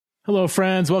Hello,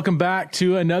 friends. Welcome back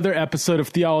to another episode of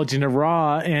Theology in a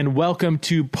Raw, and welcome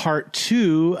to part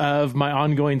 2 of my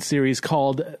ongoing series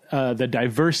called The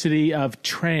Diversity of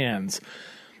Trans.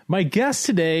 My guest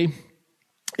today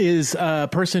is a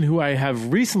person who I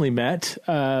have recently met.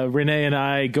 Renee and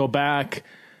I go back,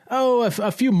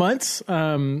 a few months.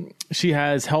 She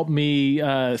has helped me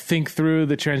think through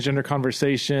the transgender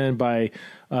conversation by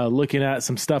looking at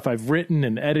some stuff I've written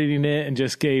and editing it, and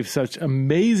just gave such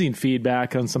amazing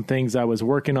feedback on some things I was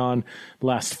working on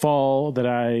last fall that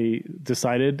I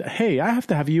decided, hey, I have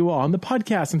to have you on the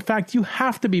podcast. In fact, you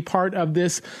have to be part of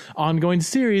this ongoing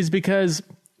series because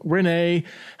Renee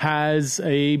has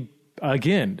Renee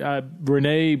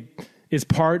is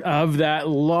part of that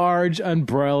large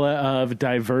umbrella of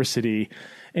diversity.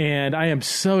 And I am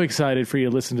so excited for you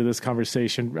to listen to this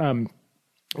conversation.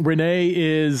 Renee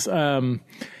is,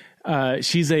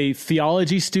 she's a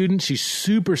theology student. She's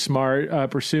super smart,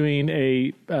 pursuing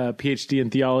a PhD in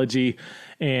theology,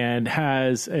 and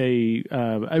has a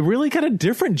really kind of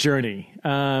different journey.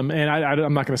 And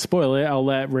I'm not going to spoil it. I'll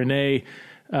let Renee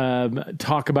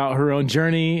talk about her own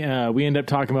journey. We end up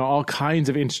talking about all kinds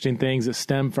of interesting things that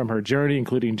stem from her journey,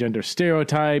 including gender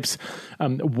stereotyps,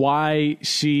 why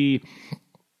she,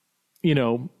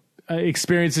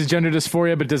 experiences gender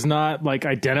dysphoria, but does not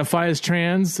identify as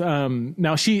trans.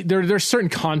 Now there's certain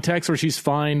contexts where she's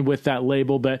fine with that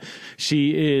label, but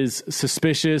she is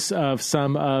suspicious of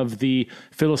some of the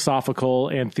philosophical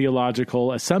and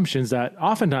theological assumptions that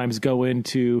oftentimes go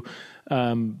into,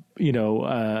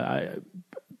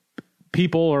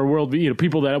 people or world,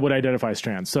 people that would identify as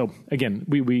trans. So again,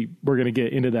 we're going to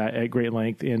get into that at great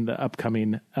length in the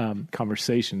upcoming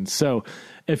conversation. So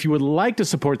if you would like to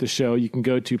support the show, you can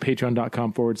go to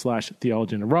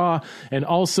patreon.com/theology in a raw. And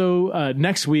also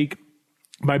next week,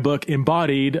 my book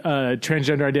Embodied,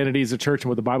 Transgender Identities, the Church and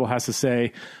What the Bible Has to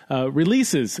Say,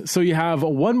 releases. So you have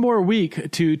one more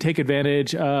week to take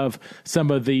advantage of some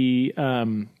of the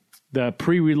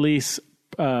pre-release,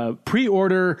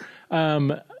 pre-order,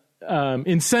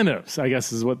 incentives, I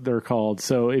guess is what they're called.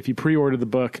 So if you pre-order the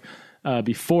book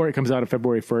before it comes out on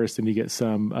February 1st, then you get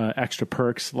some extra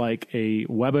perks like a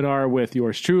webinar with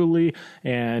yours truly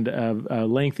and a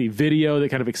lengthy video that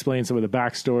kind of explains some of the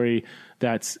backstory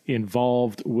that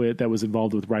was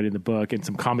involved with writing the book, and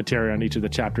some commentary on each of the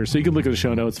chapters. So you can look at the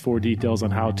show notes for details on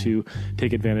how to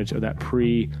take advantage of that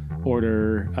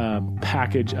pre-order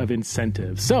package of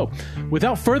incentives. So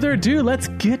without further ado, let's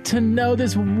get to know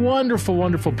this wonderful,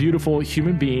 wonderful, beautiful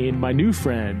human being, my new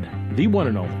friend, the one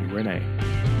and only Renee.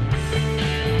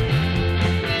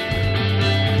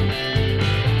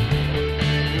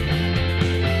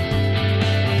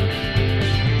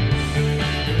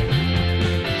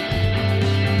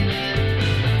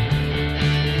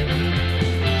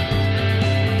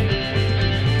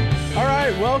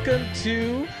 Welcome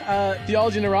to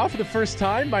Theology in a Raw for the first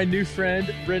time, my new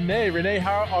friend, Renee. Renee,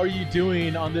 how are you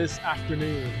doing on this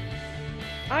afternoon?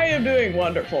 I am doing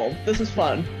wonderful. This is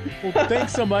fun. Well,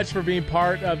 thanks so much for being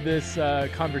part of this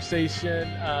conversation.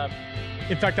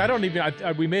 In fact,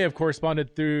 we may have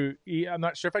corresponded through, I'm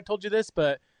not sure if I told you this,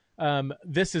 but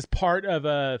this is part of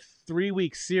a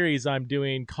 3-week series I'm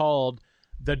doing called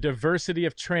The Diversity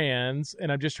of Trans,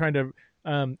 and I'm just trying to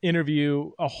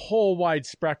interview a whole wide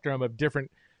spectrum of different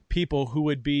people who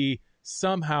would be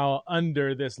somehow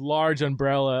under this large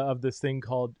umbrella of this thing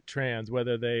called trans,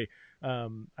 whether they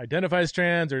identify as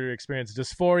trans or experience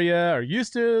dysphoria or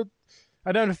used to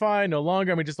identify, no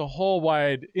longer. I mean, just a whole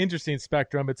wide, interesting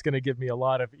spectrum. It's going to give me a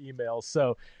lot of emails.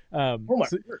 So,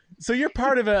 so you're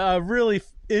part of a really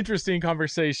interesting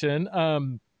conversation.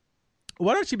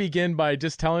 Why don't you begin by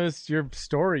just telling us your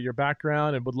story, your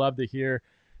background, and would love to hear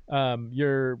how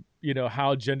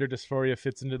gender dysphoria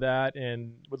fits into that,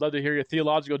 and would love to hear your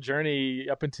theological journey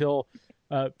up until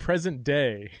present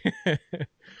day.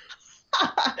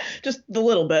 Just the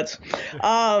little bits.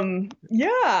 So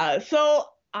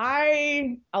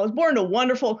I was born to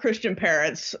wonderful Christian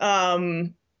parents.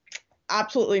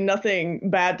 Absolutely nothing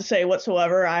bad to say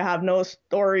whatsoever. I have no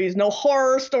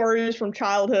horror stories from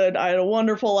childhood. I had a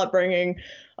wonderful upbringing.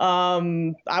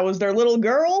 I was their little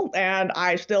girl, and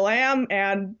I still am,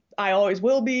 and I always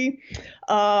will be.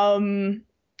 And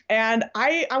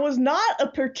I was not a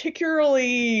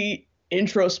particularly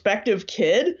introspective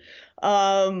kid,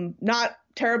 not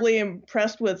terribly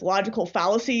impressed with logical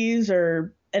fallacies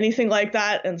or anything like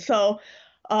that. And so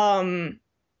I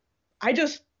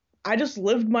just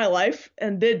lived my life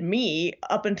and did me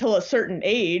up until a certain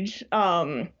age.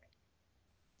 I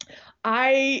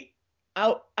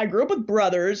grew up with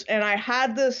brothers, and I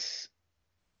had this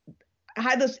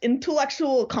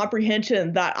intellectual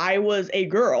comprehension that I was a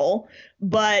girl,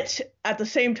 But at the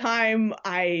same time,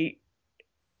 I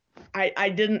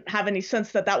didn't have any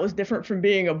sense that that was different from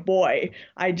being a boy.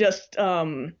 I just,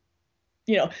 you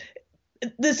know,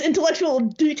 this intellectual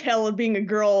detail of being a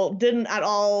girl didn't at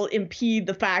all impede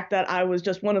the fact that I was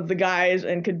just one of the guys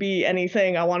and could be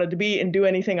anything I wanted to be and do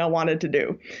anything I wanted to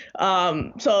do.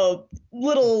 So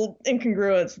little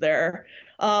incongruence there.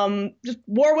 Just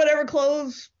wore whatever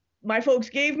clothes my folks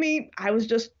gave me. I was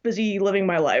just busy living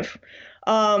my life.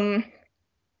 I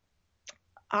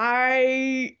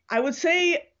would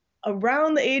say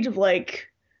around the age of like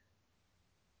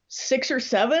 6 or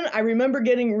 7, I remember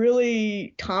getting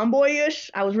really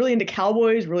tomboyish. I was really into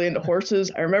cowboys, really into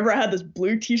horses. I remember I had this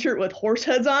blue t-shirt with horse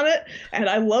heads on it, and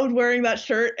I loved wearing that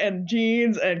shirt and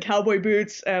jeans and cowboy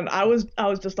boots, and I was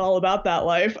just all about that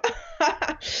life.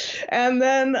 And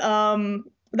then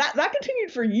that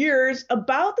continued for years.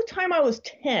 About the time I was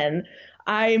 10,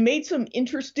 I made some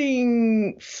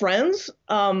interesting friends.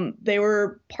 They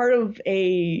were part of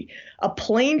a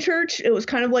plain church. It was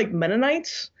kind of like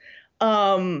Mennonites.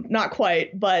 Not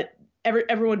quite, but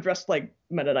everyone dressed like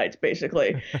Mennonites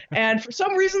basically. And for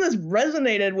some reason this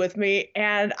resonated with me,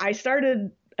 and I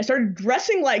started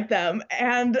dressing like them,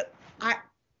 and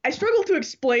I struggle to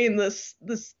explain this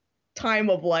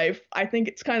time of life. I think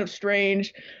it's kind of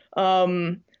strange.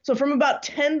 So from about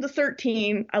 10 to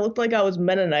 13, I looked like I was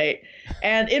Mennonite.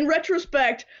 And in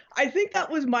retrospect, I think that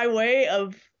was my way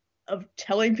of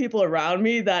telling people around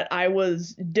me that I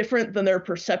was different than their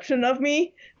perception of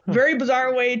me. Very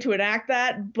bizarre way to enact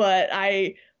that, but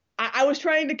I was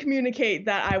trying to communicate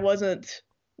that I wasn't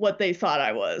what they thought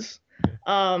I was.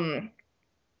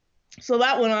 So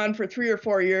that went on for 3 or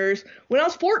 4 years. When I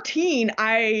was 14,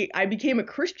 I became a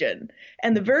Christian.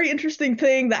 And the very interesting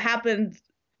thing that happened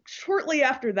shortly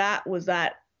after that was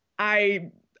that I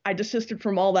desisted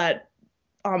from all that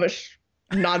Amish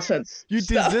nonsense. You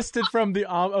stuff. desisted from the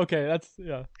okay, that's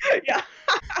yeah. Yeah.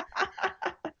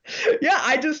 Yeah,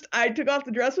 I took off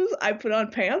the dresses, I put on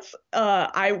pants.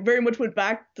 I very much went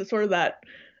back to sort of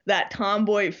that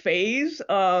tomboy phase.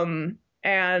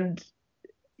 And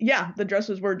yeah, the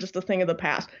dresses were just a thing of the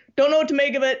past. Don't know what to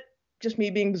make of it. Just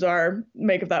me being bizarre.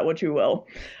 Make of that what you will.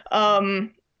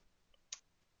 And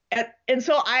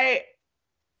so I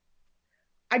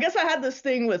guess I had this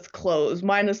thing with clothes,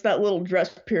 minus that little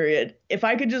dress period. If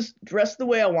I could just dress the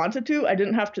way I wanted to, I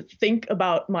didn't have to think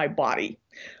about my body.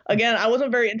 Again, I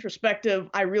wasn't very introspective.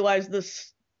 I realized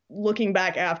this looking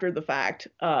back after the fact.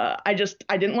 I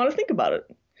didn't want to think about it.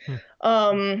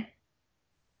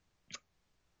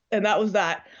 And that was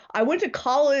that. I went to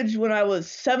college when I was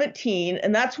 17,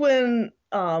 and that's when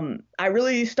I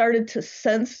really started to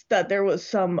sense that there was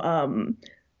some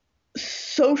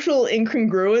social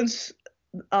incongruence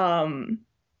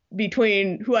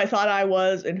between who I thought I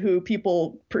was and who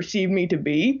people perceive me to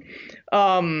be.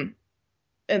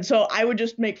 And so I would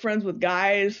just make friends with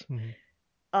guys. Mm-hmm.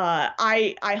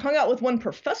 I hung out with one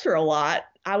professor a lot.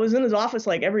 I was in his office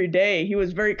like every day. He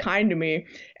was very kind to me.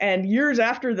 And years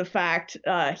after the fact,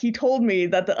 he told me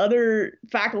that the other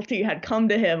faculty had come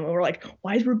to him and were like,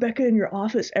 "Why is Rebecca in your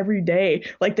office every day?"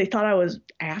 Like they thought I was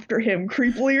after him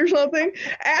creepily or something.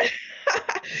 And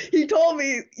he told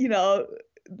me,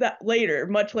 that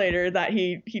much later, that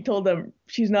he told them,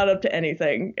 "She's not up to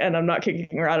anything and I'm not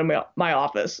kicking her out of my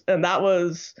office." And that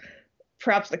was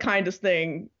perhaps the kindest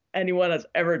thing anyone has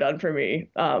ever done for me.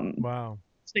 Wow.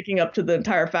 Sticking up to the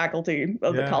entire faculty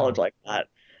of the college like that.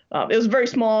 It was a very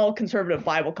small conservative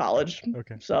Bible college.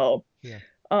 Okay. So,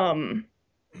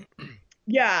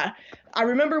 yeah, I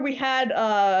remember we had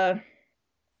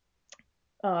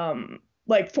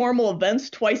like formal events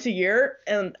twice a year.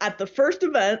 And at the first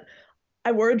event,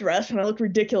 I wore a dress and I looked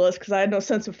ridiculous because I had no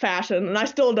sense of fashion, and I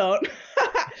still don't.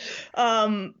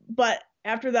 But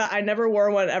after that, I never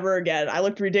wore one ever again. I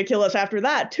looked ridiculous after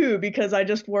that too, because I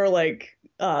just wore like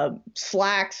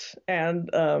slacks and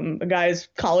a guy's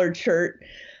collared shirt.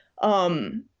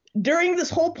 During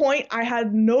this whole point, I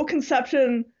had no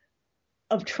conception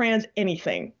of trans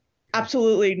anything.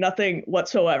 Absolutely nothing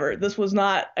whatsoever. This was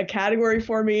not a category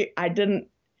for me. I didn't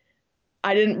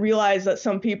realize that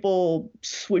some people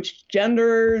switched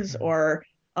genders or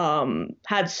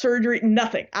had surgery.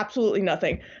 Nothing. Absolutely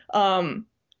nothing.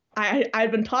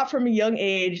 I'd been taught from a young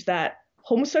age that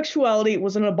homosexuality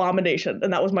was an abomination,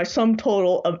 and that was my sum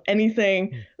total of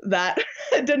anything that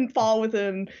didn't fall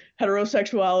within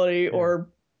heterosexuality or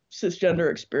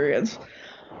cisgender experience.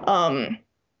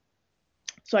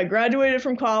 So I graduated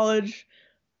from college,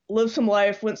 lived some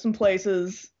life, went some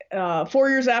places. 4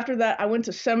 years after that, I went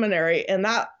to seminary, and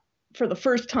that, for the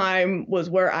first time,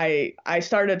 was where I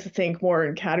started to think more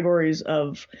in categories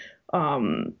of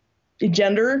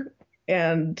gender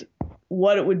and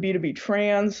what it would be to be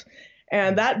trans.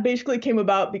 And that basically came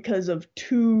about because of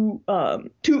two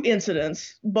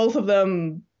incidents, both of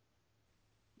them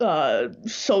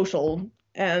social.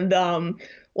 And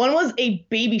one was a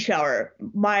baby shower.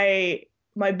 My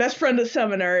best friend at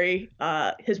seminary,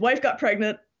 his wife got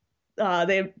pregnant.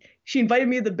 She invited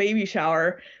me to the baby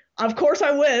shower. Of course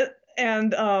I went,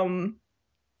 and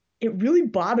it really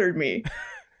bothered me.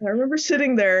 And I remember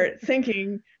sitting there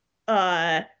thinking,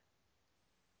 I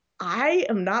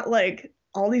am not like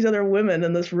all these other women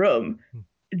in this room.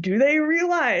 Do they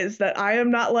realize that I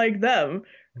am not like them?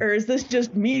 Or is this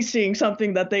just me seeing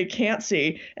something that they can't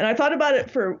see? And I thought about it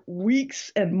for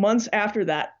weeks and months after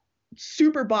that.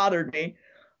 Super bothered me.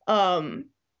 And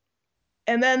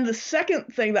then the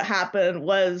second thing that happened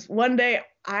was one day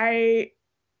I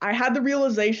had the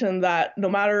realization that no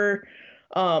matter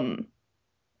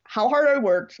how hard I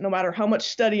worked, no matter how much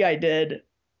study I did,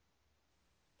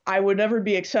 I would never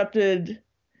be accepted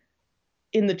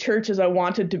in the church as I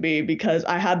wanted to be because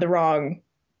I had the wrong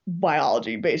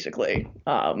biology, basically.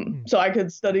 So I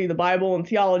could study the Bible and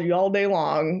theology all day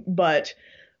long, but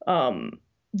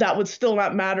that would still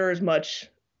not matter as much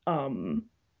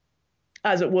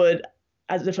as it would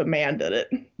as if a man did it,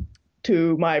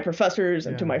 to my professors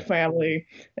and to my family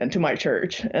and to my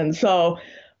church. And so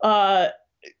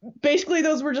basically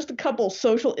those were just a couple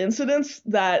social incidents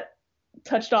that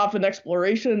touched off an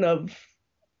exploration of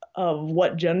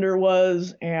what gender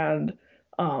was and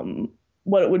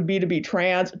what it would be to be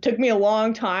trans. It took me a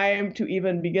long time to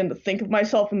even begin to think of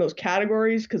myself in those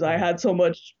categories because I had so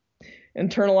much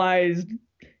internalized,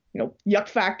 yuck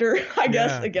factor, I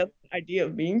guess, against the idea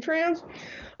of being trans.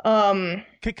 Can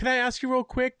I ask you real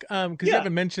quick? Because you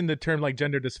haven't mentioned the term like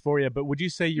gender dysphoria, but would you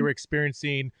say you were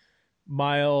experiencing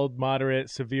mild, moderate,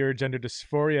 severe gender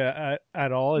dysphoria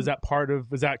at all? Is that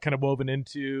kind of woven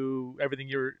into everything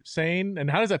you're saying? And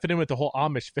how does that fit in with the whole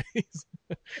Amish phase?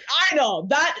 I know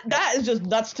that is just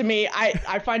nuts to me.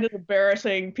 I find it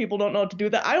embarrassing. People don't know what to do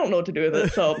with that. I don't know what to do with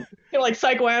it. So like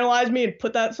psychoanalyze me and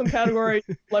put that in some category.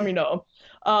 Let me know.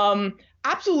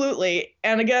 Absolutely.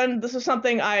 And again, this is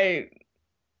something I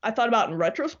thought about in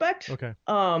retrospect. Okay.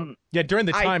 During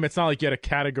the time, it's not like you had a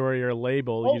category or a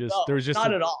label. There was just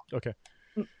not at all. Okay.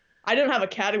 I didn't have a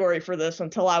category for this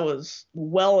until I was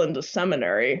well into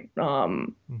seminary.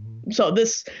 So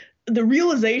the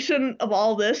realization of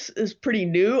all this is pretty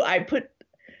new. I put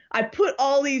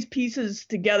all these pieces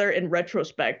together in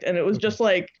retrospect, and it was just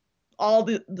like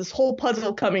this whole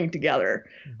puzzle coming together.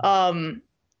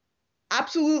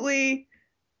 Absolutely,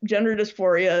 gender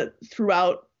dysphoria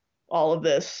throughout all of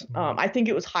this. I think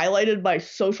it was highlighted by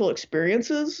social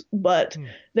experiences, but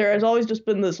there has always just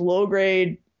been this low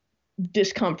grade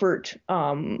discomfort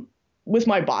with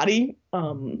my body,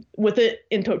 with it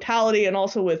in totality and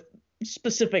also with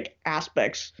specific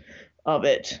aspects of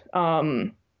it.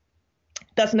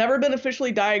 That's never been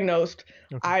officially diagnosed.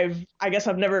 Okay. I guess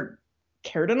I've never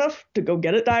cared enough to go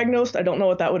get it diagnosed. I don't know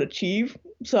what that would achieve.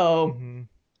 So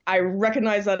I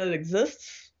recognize that it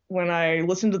exists. When I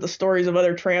listen to the stories of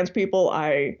other trans people,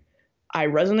 I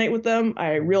resonate with them.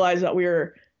 I realize that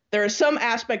there is some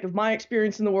aspect of my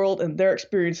experience in the world and their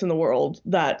experience in the world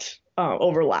that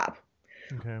overlap.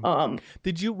 Okay.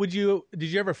 Did you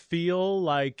ever feel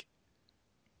like,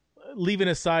 leaving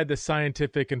aside the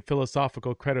scientific and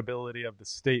philosophical credibility of the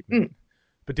statement,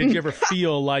 but did you ever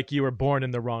feel like you were born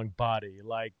in the wrong body?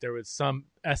 Like there was some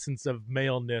essence of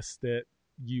maleness that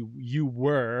you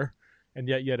were, and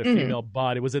yet you had a female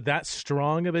body. Was it that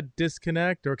strong of a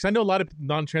disconnect? Or because I know a lot of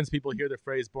non-trans people hear the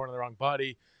phrase "born in the wrong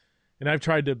body," and I've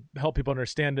tried to help people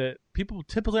understand it. People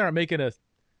typically aren't making a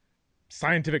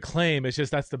scientific claim. It's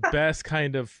just that's the best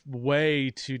kind of way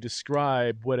to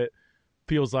describe what it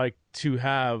feels like to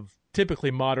have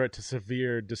typically moderate to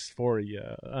severe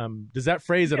dysphoria. Does that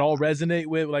phrase at all resonate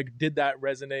with, like, did that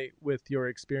resonate with your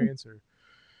experience? Or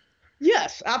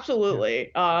yes,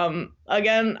 absolutely. Yeah.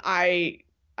 Again, I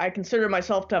consider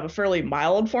myself to have a fairly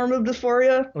mild form of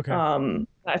dysphoria. Okay.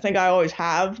 I think I always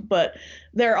have, but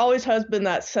there always has been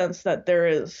that sense that there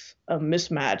is a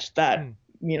mismatch, that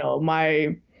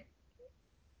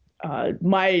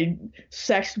my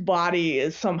sex body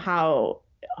is somehow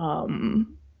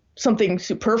something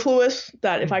superfluous,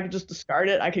 that if I could just discard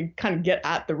it, I could kind of get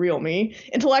at the real me.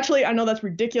 Intellectually, I know that's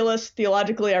ridiculous.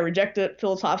 Theologically, I reject it.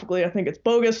 Philosophically, I think it's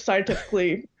bogus.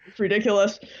 Scientifically, it's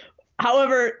ridiculous.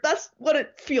 However, that's what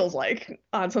it feels like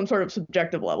on some sort of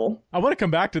subjective level. I want to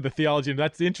come back to the theology, and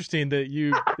that's interesting that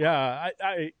you, that's,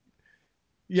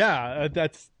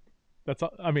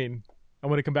 I mean, I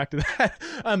want to come back to that.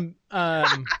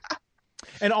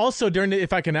 And also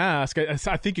if I can ask, I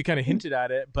think you kind of hinted at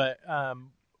it, but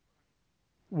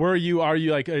are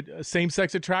you like a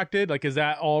same-sex attracted? Like, is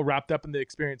that all wrapped up in the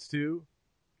experience too?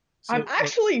 So, I'm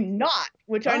actually not,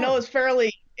 which I know is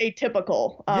fairly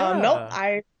atypical. Nope,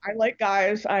 yeah. I like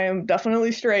guys. I am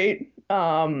definitely straight.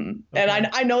 And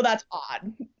I know that's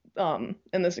odd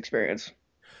in this experience.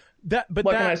 What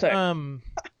can I say?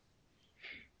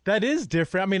 That is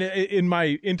different. I mean, in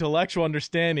my intellectual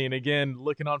understanding, again,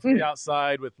 looking on from the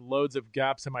outside with loads of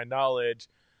gaps in my knowledge,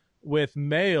 with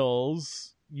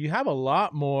males, you have a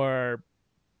lot more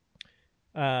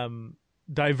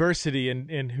diversity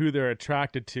in who they're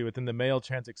attracted to within the male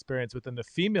trans experience. Within the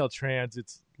female trans,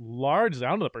 it's largely,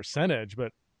 I don't know the percentage,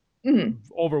 but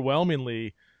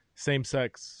overwhelmingly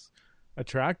same-sex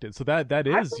attracted. So that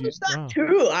is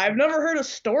too. I've never heard a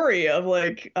story of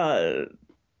like a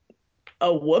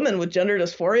woman with gender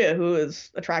dysphoria who is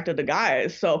attracted to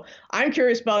guys. So I'm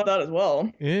curious about that as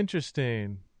well.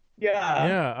 Interesting.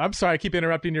 Yeah. I'm sorry, I keep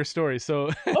interrupting your story.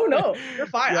 So oh no, you're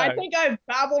fine. I think I've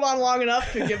babbled on long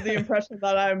enough to give the impression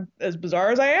that I'm as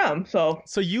bizarre as I am. So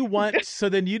so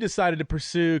then you decided to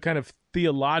pursue kind of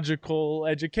theological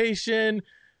education.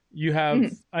 You have,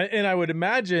 and I would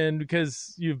imagine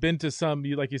because you've been to some,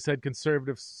 like you said,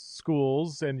 conservative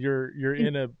schools, and you're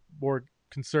in a more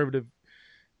conservative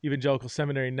evangelical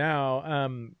seminary now.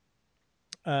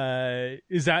 Do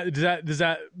you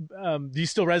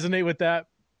still resonate with that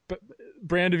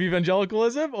brand of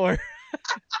evangelicalism, or?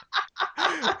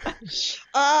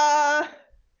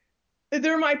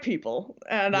 They're my people,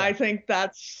 and I think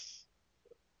that's,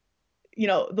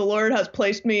 the Lord has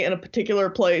placed me in a particular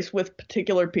place with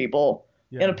particular people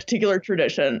in a particular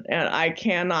tradition, and I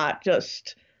cannot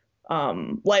just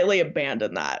lightly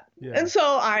abandon that. And so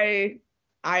I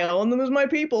own them as my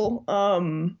people.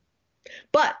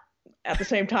 But at the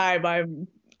same time,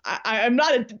 I'm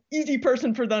not an easy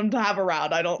person for them to have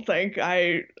around. I don't think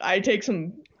I take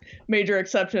some major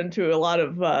exception to a lot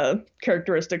of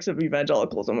characteristics of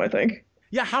evangelicalism, I think.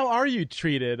 Yeah. How are you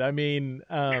treated? I mean,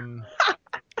 how's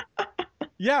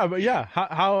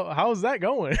that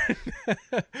going?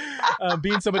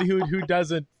 Being somebody who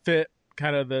doesn't fit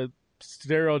kind of the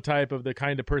stereotype of the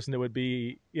kind of person that would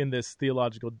be in this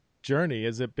theological journey,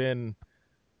 has it been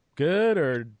good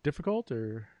or difficult,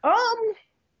 or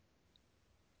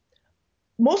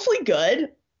mostly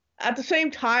good? At the same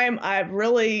time, I've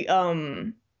really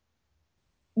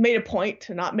made a point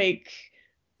to not make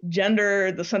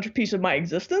gender the centerpiece of my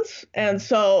existence, and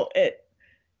so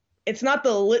it's not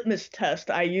the litmus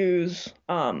test I use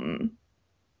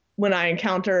when I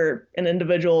encounter an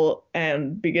individual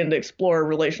and begin to explore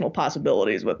relational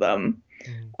possibilities with them.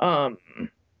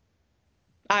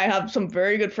 I have some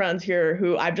very good friends here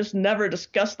who I've just never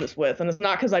discussed this with, and it's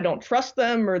not because I don't trust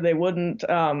them or they wouldn't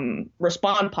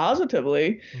respond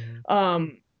positively.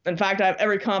 In fact, I have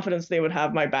every confidence they would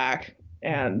have my back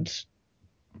and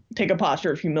take a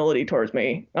posture of humility towards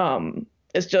me.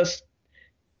 It's just,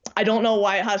 I don't know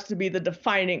why it has to be the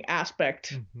defining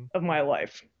aspect of my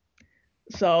life.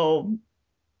 So,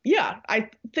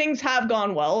 things have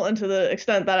gone well, and to the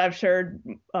extent that I've shared,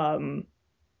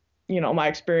 my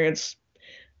experience,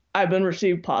 I've been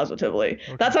received positively.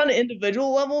 Okay. That's on an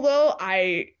individual level, though.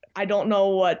 I don't know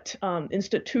what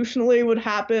institutionally would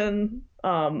happen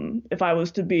if I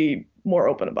was to be more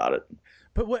open about it.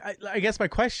 But I guess my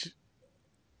question,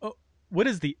 what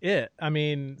is the it? I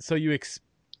mean, so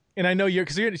and I know you're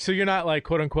not like,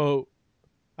 quote unquote,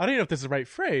 I don't even know if this is the right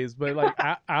phrase, but like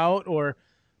out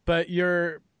but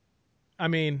I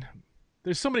mean,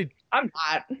 there's so many. I'm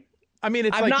not. I mean,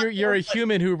 it's like you're a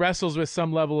human who wrestles with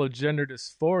some level of gender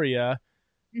dysphoria.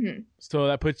 So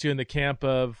that puts you in the camp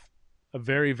of a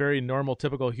very, very normal,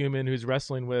 typical human who's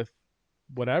wrestling with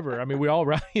whatever. I mean, we all,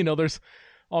 there's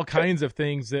all kinds of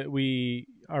things that we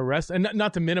are wrestling, and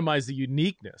not to minimize the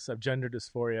uniqueness of gender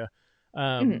dysphoria.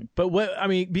 But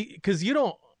because you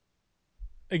don't,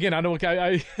 again, I don't,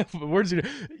 words,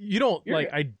 you don't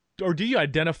or do you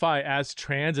identify as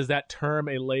trans? Is that term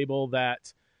a label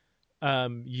that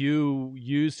you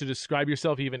use to describe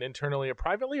yourself even internally or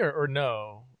privately, or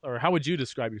no? Or how would you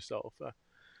describe yourself?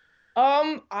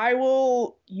 I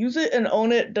will use it and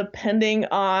own it depending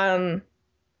on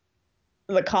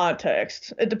the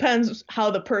context. It depends how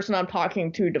the person I'm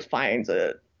talking to defines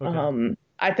it. Okay.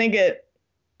 I think it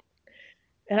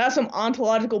has some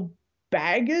ontological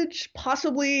baggage,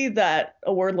 possibly, that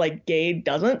a word like gay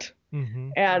doesn't.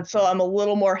 And so I'm a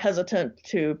little more hesitant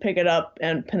to pick it up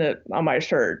and pin it on my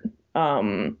shirt.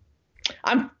 I'm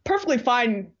perfectly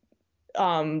fine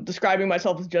describing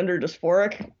myself as gender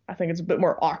dysphoric. I think it's a bit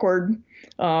more awkward,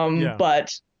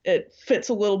 but it fits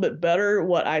a little bit better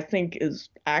what I think is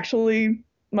actually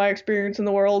my experience in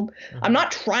the world. I'm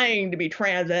not trying to be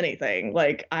trans anything.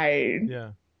 Like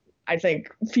I think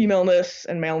femaleness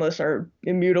and maleness are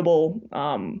immutable.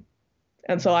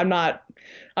 And so I'm not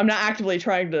actively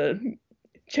trying to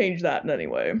change that in any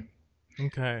way.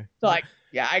 Okay. So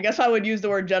yeah, I guess I would use the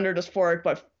word gender dysphoric,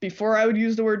 but before I would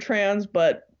use the word trans,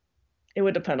 but it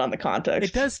would depend on the context.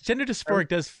 It does. Gender dysphoric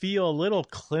does feel a little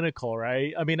clinical,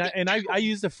 right? I mean, I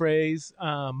use the phrase.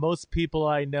 Most people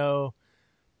I know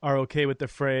are okay with the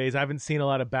phrase. I haven't seen a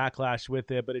lot of backlash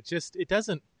with it, but it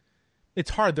doesn't. It's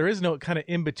hard. There is no kind of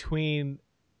in between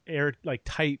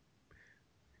tight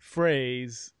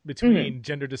phrase between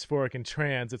gender dysphoric and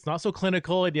trans. It's not so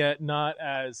clinical, and yet not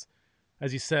as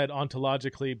you said,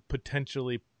 ontologically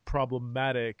potentially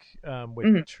problematic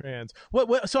with trans.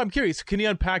 What? So I'm curious. Can you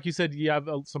unpack? You said you have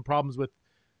some problems with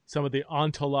some of the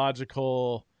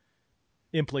ontological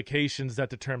implications that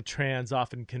the term trans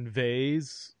often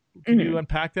conveys. Can you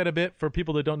unpack that a bit for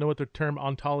people that don't know what the term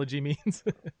ontology means?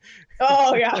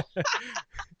 Oh yeah.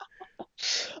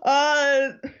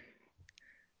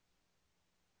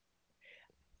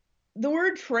 The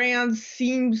word trans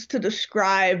seems to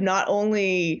describe not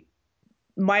only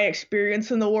my experience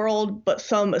in the world, but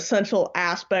some essential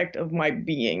aspect of my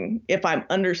being, if I'm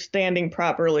understanding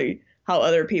properly how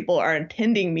other people are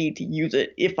intending me to use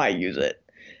it, if I use it.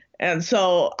 And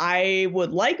so I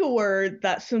would like a word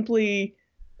that simply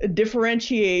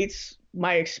differentiates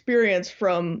my experience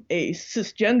from a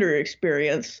cisgender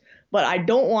experience, but I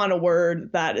don't want a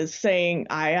word that is saying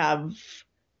I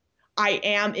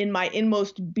am in my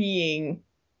inmost being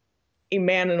a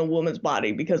man in a woman's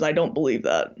body, because I don't believe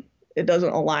that. It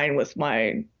doesn't align with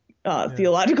my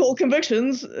theological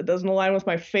convictions. It doesn't align with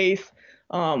my faith.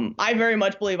 I very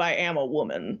much believe I am a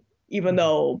woman, even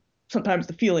though sometimes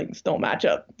the feelings don't match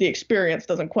up. The experience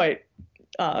doesn't quite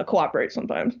cooperate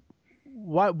sometimes.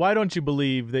 Why don't you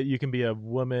believe that you can be a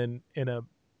woman a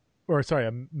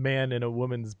man in a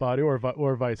woman's body,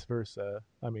 or vice versa?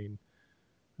 I mean,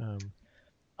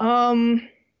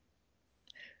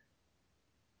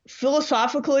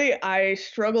 philosophically, I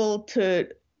struggle to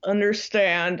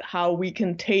understand how we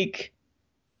can take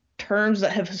terms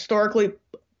that have historically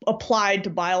applied to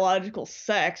biological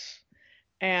sex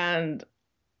and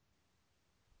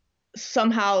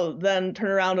somehow then turn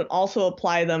around and also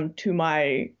apply them to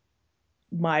my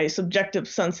subjective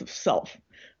sense of self.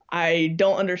 I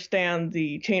don't understand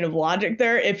the chain of logic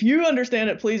there. If you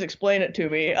understand it, please explain it to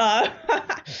me.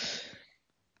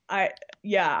 I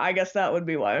guess that would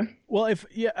be why. Well,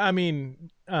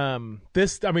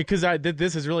 this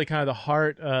is really kind of the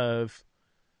heart of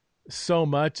so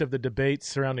much of the debate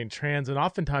surrounding trans, and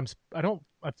oftentimes I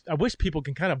wish people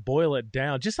can kind of boil it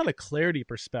down just on a clarity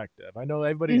perspective. I know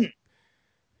everybody's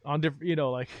on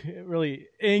different, really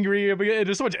angry.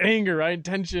 There's so much anger, right, and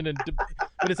tension,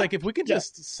 but it's like if we can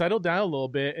just settle down a little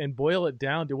bit and boil it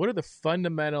down to what are the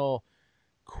fundamental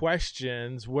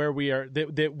questions where we are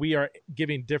that we are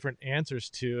giving different answers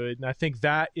to it. And I think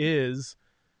that is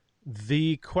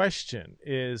the question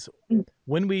is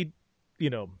when we,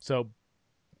 so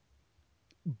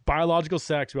biological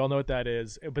sex, we all know what that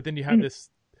is, but then you have this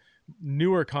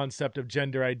newer concept of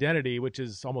gender identity, which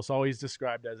is almost always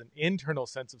described as an internal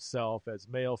sense of self, as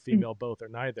male, female, both, or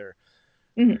neither.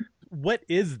 What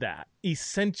is that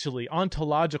essentially,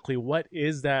 ontologically? What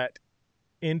is that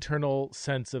internal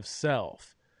sense of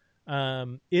self?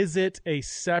 Is it a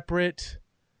separate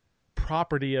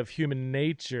property of human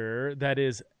nature that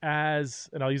is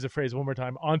and I'll use the phrase one more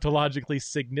time, ontologically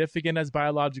significant as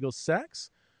biological sex?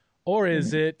 Or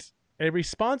is it a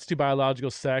response to biological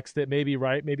sex that may be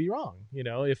right, may be wrong?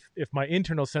 If my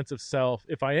internal sense of self,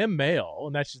 if I am male,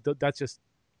 and that's just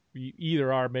you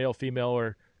either are male, female,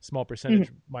 or small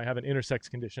percentage might have an intersex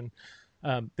condition,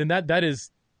 then that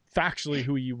is factually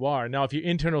who you are. Now, if your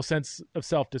internal sense of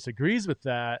self disagrees with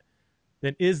that,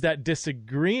 then is that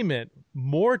disagreement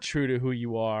more true to who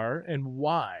you are, and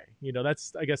why?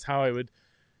 That's, I guess, how I would.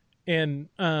 And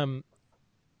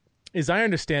as I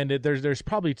understand it, there's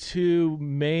probably two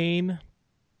main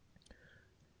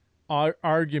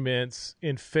arguments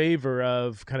in favor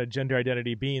of kind of gender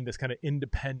identity being this kind of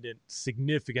independent,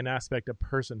 significant aspect of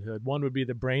personhood. One would be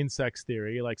the brain sex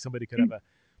theory, like somebody could have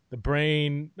the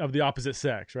brain of the opposite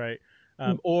sex, right?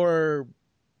 Or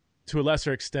to a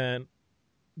lesser extent,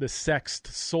 the sexed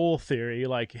soul theory,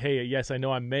 like, hey, yes, I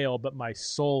know I'm male, but my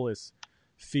soul is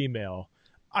female.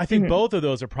 I think both of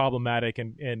those are problematic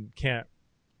and can't.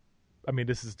 I mean,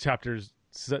 this is chapters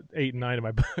 8 and 9 of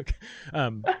my book.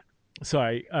 But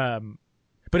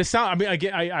it sounds. I mean, I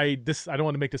don't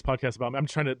want to make this podcast about. I'm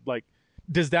trying to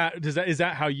is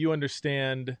that how you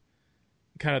understand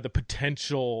kind of the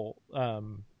potential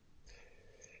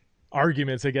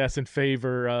arguments, I guess, in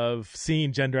favor of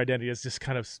seeing gender identity as just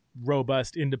kind of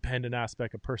robust, independent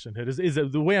aspect of personhood. Is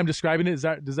it, the way I'm describing it,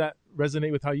 does that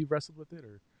resonate with how you've wrestled with it?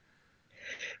 Or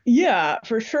Yeah,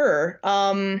 for sure.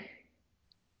 I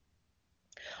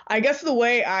guess the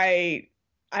way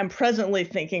I'm presently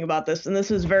thinking about this, and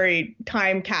this is very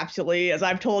time capsule-y, as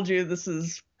I've told you, this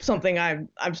is something I'm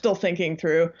still thinking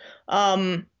through.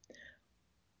 I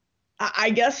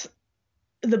guess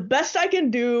the best I can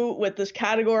do with this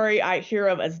category I hear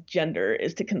of as gender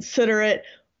is to consider it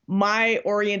my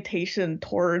orientation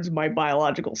towards my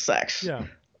biological sex. yeah,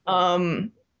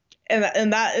 And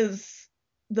that is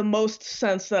the most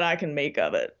sense that I can make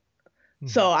of it. Mhm.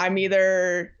 So I'm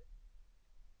either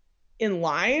in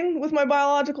line with my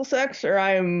biological sex, or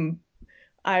I'm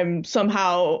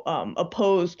somehow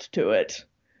opposed to it.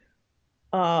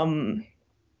 Mhm.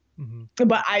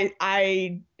 But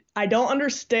I don't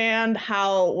understand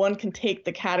how one can take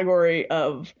the category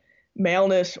of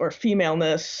maleness or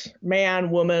femaleness, man,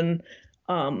 woman,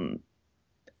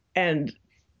 and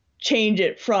change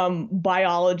it from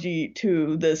biology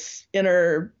to this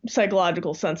inner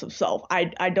psychological sense of self.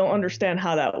 I don't understand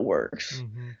how that works.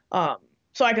 Mhm.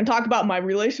 So I can talk about my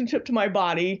relationship to my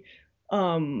body,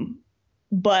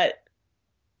 but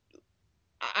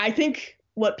I think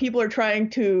what people are trying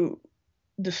to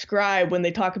describe when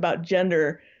they talk about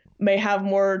gender may have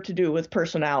more to do with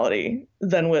personality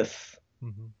than with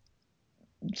Mhm.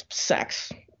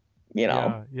 sex, you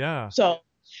know? Yeah. So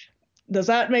does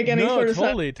that make any No, sort of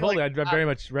totally, sense? totally. Like, I very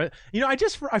much read.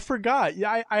 I forgot.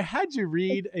 Yeah, I had you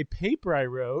read a paper I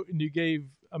wrote, and you gave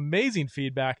amazing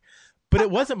feedback. But it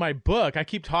wasn't my book. I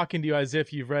keep talking to you as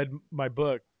if you've read my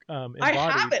book. Embodied. I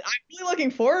haven't. I'm really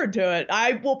looking forward to it.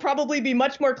 I will probably be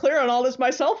much more clear on all this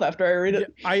myself after I read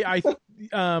it.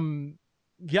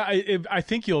 I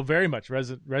think you'll very much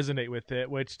resonate with it.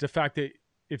 Which the fact that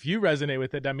if you resonate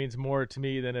with it, that means more to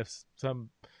me than if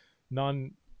some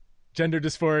non-gender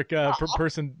dysphoric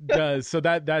person does. So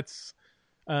that's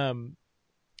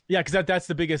because that's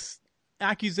the biggest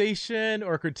accusation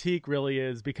or critique really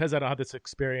is, because I don't have this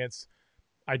experience.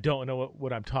 I don't know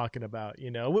what I'm talking about,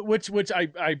 which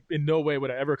I in no way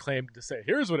would I ever claim to say,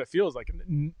 here's what it feels like.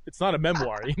 It's not a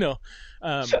memoir, it's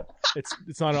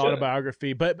not an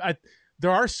autobiography, but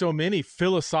there are so many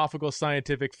philosophical,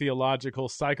 scientific, theological,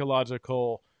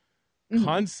 psychological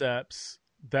concepts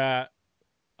that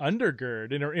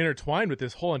undergird and are intertwined with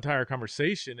this whole entire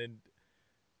conversation. And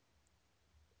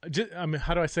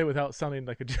how do I say it without sounding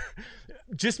like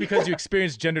just because you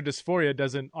experience gender dysphoria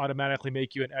doesn't automatically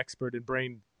make you an expert in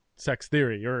brain sex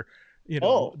theory or,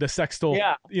 the sextile,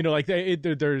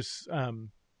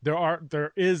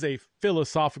 there is a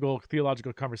philosophical,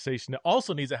 theological conversation that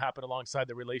also needs to happen alongside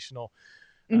the relational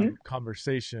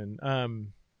conversation.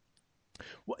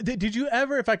 Did you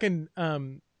ever, if I can,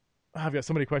 I've got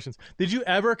so many questions. Did you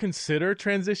ever consider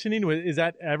transitioning? Is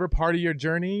that ever part of your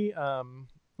journey?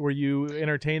 Were you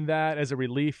entertained that as a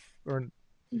relief, or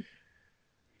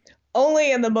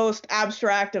only in the most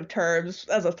abstract of terms,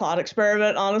 as a thought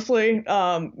experiment, honestly?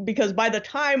 Because by the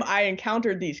time I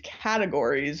encountered these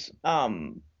categories,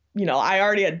 I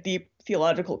already had deep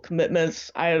theological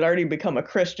commitments. I had already become a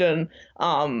Christian.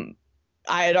 I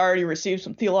had already received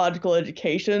some theological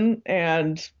education,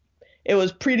 and it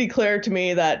was pretty clear to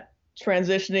me that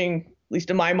transitioning, at least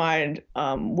in my mind,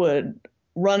 would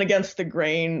run against the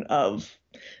grain of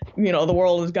the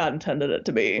world as God intended it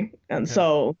to be. And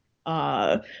so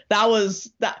that was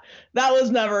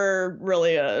never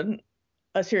really a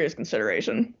serious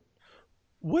consideration.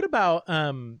 What about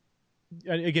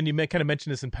again, you may kind of mention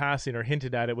this in passing or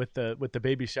hinted at it with the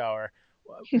baby shower.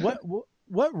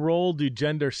 What role do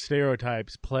gender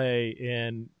stereotypes play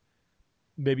in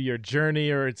maybe your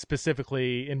journey, or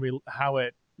specifically in how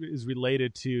it is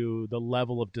related to the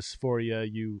level of dysphoria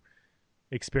you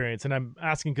experience? And I'm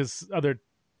asking because other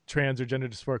trans or gender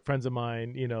dysphoric friends of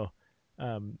mine,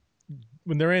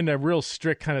 when they're in a real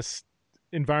strict kind of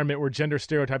environment where gender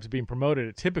stereotypes are being promoted,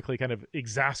 it typically kind of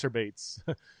exacerbates,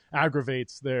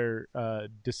 aggravates their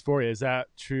dysphoria. Is that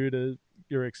true to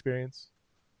your experience?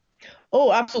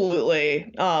 Oh,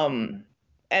 absolutely. And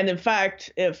in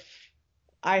fact, if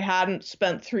I hadn't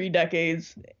spent 3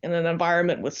 decades in an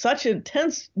environment with such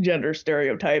intense gender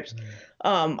stereotypes,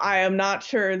 I am not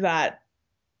sure that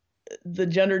the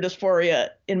gender dysphoria,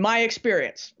 in my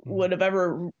experience, would have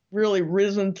ever really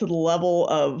risen to the level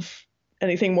of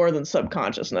anything more than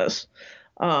subconsciousness.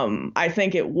 I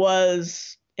think it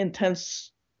was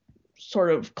intense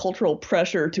sort of cultural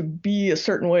pressure to be a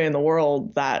certain way in the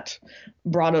world that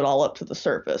brought it all up to the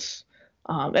surface.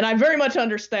 And I very much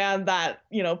understand that,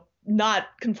 not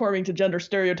conforming to gender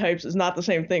stereotypes is not the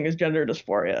same thing as gender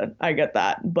dysphoria. I get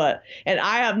that. And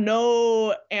I have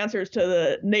no answers to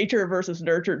the nature versus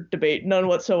nurture debate, none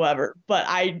whatsoever. But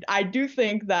I do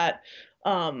think that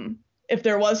if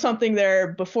there was something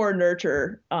there before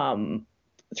nurture,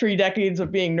 3 decades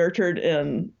of being nurtured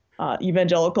in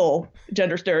evangelical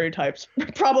gender stereotypes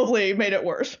probably made it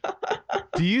worse.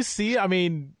 Do you see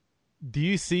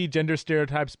gender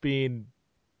stereotypes being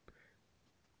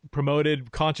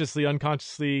promoted consciously,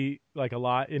 unconsciously, like a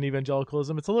lot in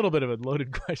evangelicalism? It's a little bit of a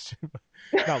loaded question.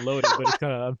 Not loaded, but it's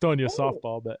kind of, I'm throwing you a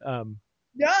softball, but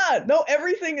yeah, no,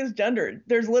 everything is gendered.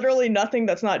 There's literally nothing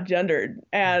that's not gendered.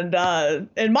 And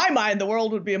in my mind, the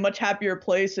world would be a much happier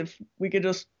place if we could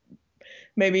just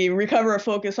maybe recover a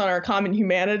focus on our common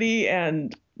humanity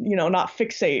and, not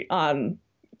fixate on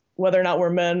whether or not we're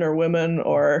men or women,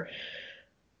 or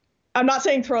I'm not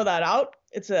saying throw that out.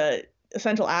 It's a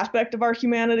essential aspect of our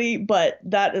humanity, but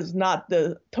that is not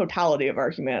the totality of our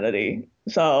humanity.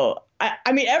 So,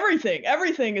 I mean,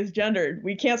 everything is gendered.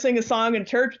 We can't sing a song in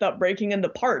church without breaking into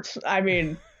parts. I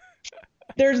mean,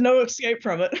 there's no escape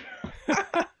from it.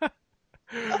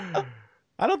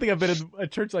 I don't think I've been in a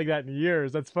church like that in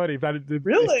years. That's funny. But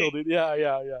really? Still do.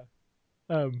 Yeah.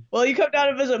 Well, you come down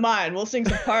to visit mine. We'll sing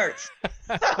some parts.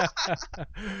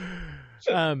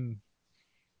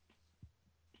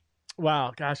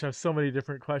 Wow, gosh, I have so many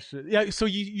different questions. Yeah, so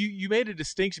you made a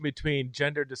distinction between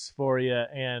gender dysphoria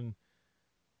and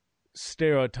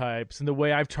stereotypes, and the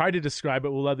way I've tried to describe it,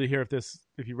 we'll love to hear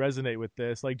if you resonate with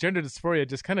this. Like, gender dysphoria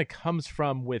just kind of comes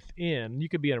from within. You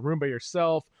could be in a room by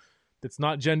yourself that's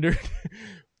not gendered,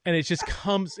 and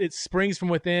it springs from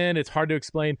within. It's hard to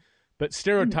explain, but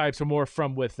stereotypes are more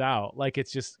from without. Like,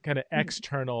 it's just kind of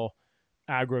external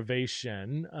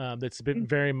aggravation that's been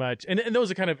very much, and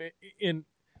those are kind of in,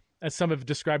 as some have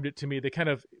described it to me, they kind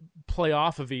of play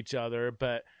off of each other,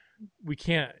 but we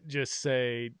can't just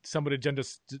say somebody gender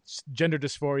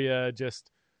dysphoria just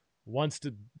wants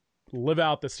to live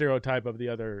out the stereotype of the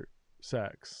other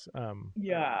sex.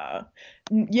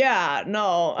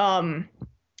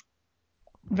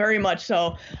 Very much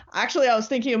so. Actually, I was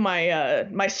thinking of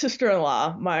my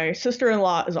sister-in-law. My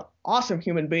sister-in-law is an awesome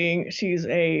human being. She's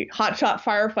a hotshot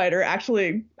firefighter,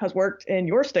 actually has worked in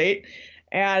your state,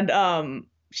 and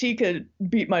she could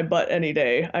beat my butt any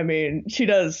day. I mean, she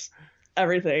does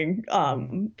everything.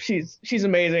 She's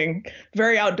amazing,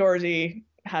 very outdoorsy,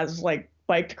 has like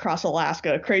biked across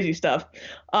Alaska, crazy stuff.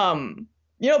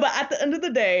 But at the end of the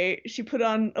day, she put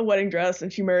on a wedding dress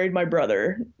and she married my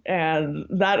brother, and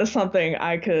that is something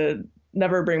I could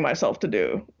never bring myself to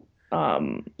do.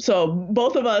 So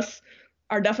both of us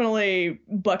are definitely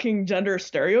bucking gender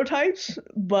stereotypes,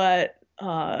 but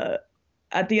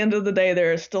at the end of the day,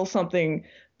 there is still something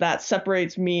that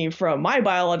separates me from my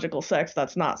biological sex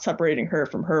that's not separating her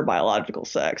from her biological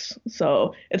sex.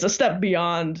 So it's a step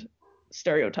beyond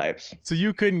stereotypes. So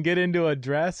you couldn't get into a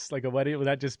dress, like a wedding? Would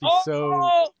that just be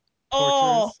so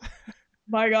torturous?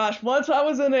 My gosh. Once I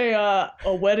was in a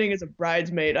wedding as a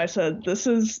bridesmaid, I said, this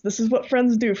is what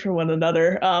friends do for one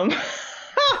another.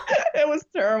 It was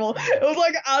terrible. It was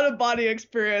like an out-of-body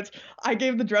experience. I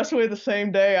gave the dress away the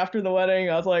same day after the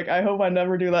wedding. I was like, I hope I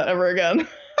never do that ever again.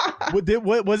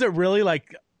 Was it really,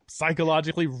 like,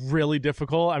 psychologically really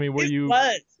difficult? I mean,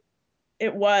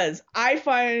 It was. I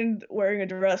find wearing a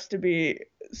dress to be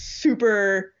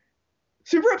super,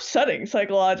 super upsetting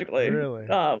psychologically. Really?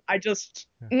 I just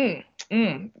can't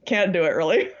do it,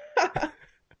 really.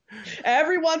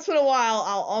 Every once in a while,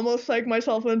 I'll almost psych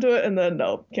myself into it, and then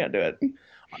no, can't do it.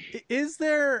 Is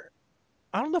there?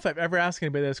 I don't know if I've ever asked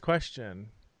anybody this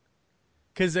question,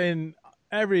 because in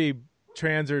every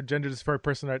trans or gender dysphoric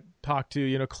person I talk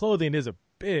to, clothing is a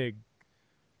big.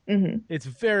 Mm-hmm. It's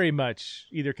very much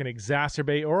either can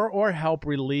exacerbate or help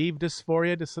relieve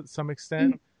dysphoria to some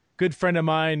extent. Mm-hmm. Good friend of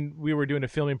mine, we were doing a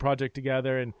filming project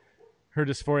together, and her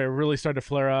dysphoria really started to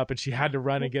flare up, and she had to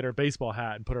run and get her baseball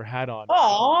hat and put her hat on.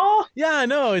 Aww. Yeah, I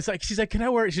know. It's like, she's like, can I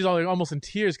wear it? She's all like, almost in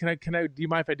tears. Can I, do you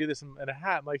mind if I do this in a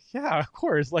hat? I'm like, yeah, of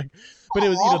course. Like, but it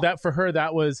was, that for her,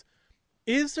 that was,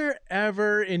 is there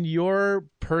ever in your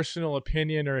personal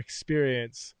opinion or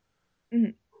experience,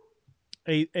 mm-hmm.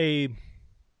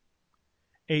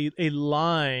 a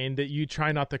line that you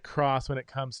try not to cross when it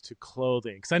comes to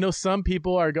clothing? Because I know some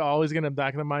people are always going to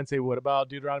back in their mind say, what about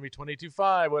Deuteronomy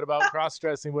 22:5? What about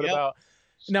cross-dressing? What about...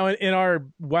 Now, in our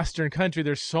Western country,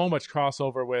 there's so much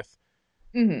crossover with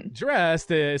mm-hmm. dress,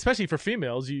 that, especially for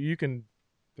females, you can...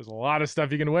 There's a lot of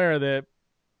stuff you can wear that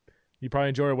you probably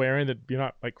enjoy wearing that you're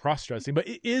not, like, cross-dressing. But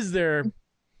is there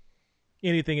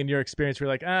anything in your experience where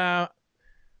you're like,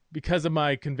 because of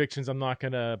my convictions, I'm not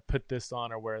going to put this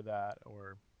on or wear that?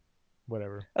 Or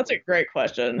whatever. That's a great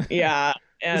question. Yeah.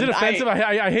 Is it And offensive?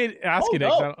 I hate oh asking it.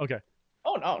 no. Okay.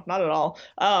 Oh no, not at all.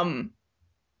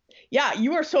 Yeah,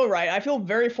 you are so right. I feel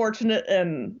very fortunate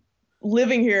in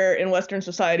living here in Western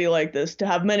society like this to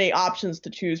have many options to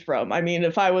choose from. I mean,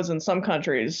 if I was in some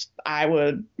countries,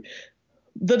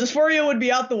 the dysphoria would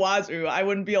be out the wazoo. I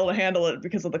wouldn't be able to handle it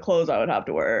because of the clothes I would have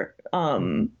to wear.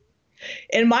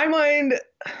 In my mind,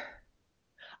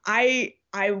 I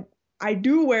I I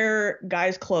do wear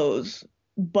guys' clothes,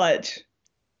 but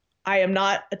I am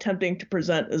not attempting to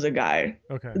present as a guy.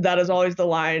 Okay. That is always the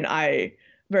line I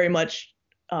very much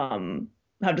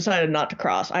have decided not to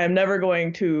cross. I am never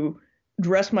going to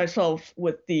dress myself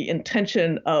with the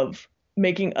intention of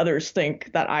making others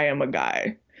think that I am a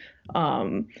guy.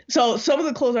 So some of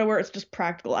the clothes I wear, it's just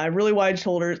practical. I have really wide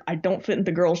shoulders. I don't fit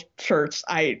into girls' shirts.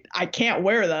 I can't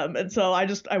wear them. And so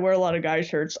I wear a lot of guy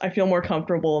shirts. I feel more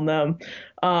comfortable in them.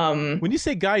 When you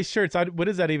say guy shirts, what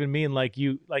does that even mean? Like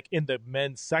in the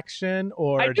men's section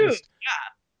or I do, just yeah.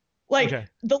 Like okay.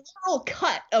 The literal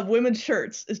cut of women's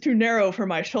shirts is too narrow for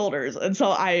my shoulders, and so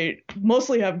I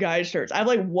mostly have guys' shirts. I have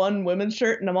like one women's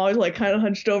shirt, and I'm always like kind of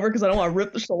hunched over because I don't want to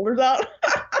rip the shoulders out.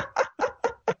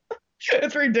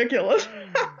 It's ridiculous.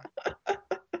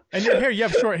 And your hair, you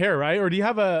have short hair, right? Or do you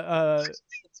have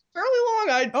It's fairly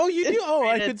long. Oh, you do. Oh,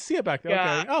 I could see it back there.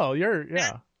 Yeah. Okay. Oh,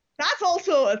 yeah. That's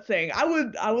also a thing. I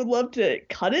would love to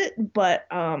cut it, but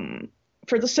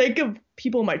for the sake of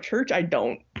people in my church, I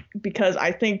don't, because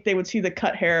I think they would see the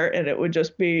cut hair and it would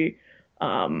just be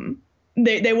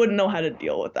they wouldn't know how to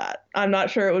deal with that. I'm not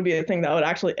sure it would be a thing that would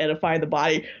actually edify the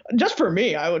body. Just for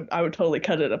me, I would totally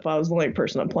cut it if I was the only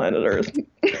person on planet Earth.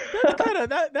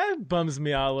 that bums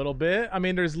me out a little bit. I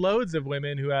mean, there's loads of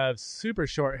women who have super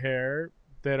short hair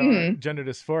that are gender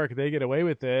dysphoric. They get away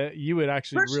with it. You would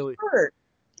actually For really. Sure.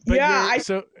 But yeah.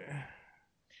 So.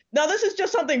 No, this is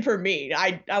just something for me.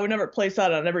 I would never place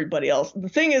that on everybody else. The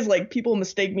thing is, like, people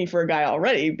mistake me for a guy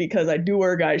already because I do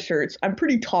wear guy shirts. I'm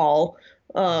pretty tall.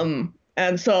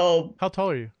 And so. How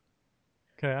tall are you?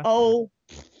 Okay. Oh,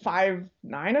 5'9",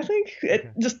 I think. Okay.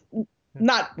 Just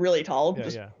not really tall. Yeah,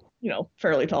 just, yeah.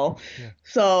 Fairly tall. Yeah.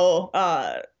 So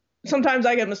sometimes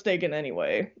I get mistaken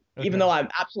anyway, Okay. even though I'm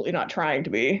absolutely not trying to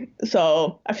be.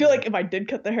 So I feel like if I did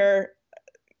cut the hair,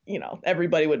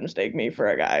 everybody would mistake me for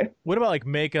a guy. What about like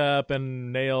makeup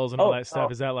and nails and all that stuff?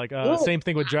 Is that like same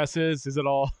thing with dresses? Is it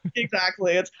all?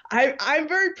 Exactly. I'm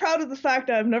very proud of the fact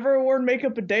I've never worn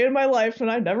makeup a day in my life,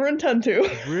 and I never intend to.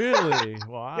 Really?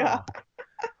 Wow.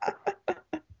 Yeah.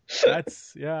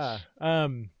 That's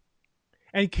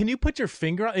and can you put your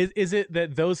finger on? Is it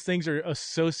that those things are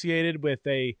associated with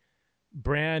a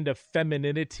brand of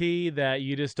femininity that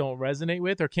you just don't resonate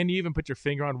with, or can you even put your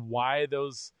finger on why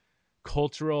those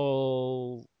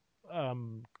cultural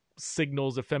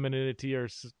signals of femininity are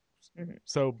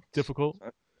so difficult?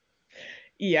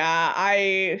 Yeah,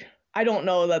 I don't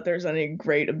know that there's any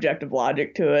great objective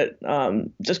logic to it.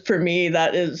 Just for me,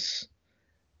 those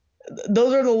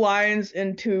are the lines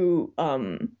into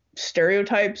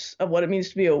stereotypes of what it means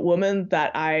to be a woman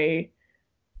that I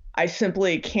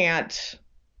simply can't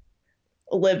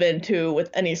live into with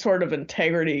any sort of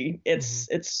integrity. It's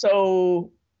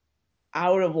so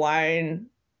out of line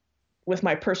with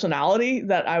my personality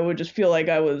that I would just feel like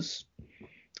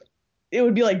it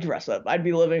would be like dress up. I'd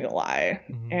be living a lie.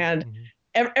 And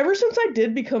ever since I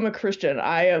did become a Christian,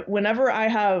 whenever I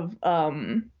have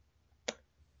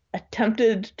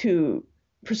attempted to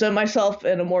present myself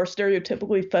in a more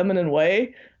stereotypically feminine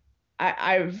way,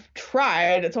 I've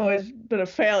tried. It's always been a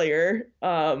failure.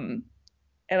 And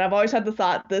I've always had the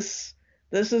thought, this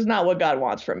is not what God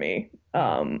wants from me.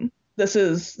 This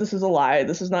is a lie.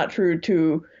 This is not true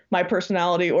to my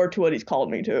personality or to what he's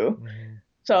called me to.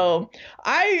 So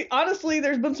honestly,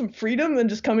 there's been some freedom in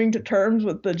just coming to terms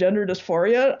with the gender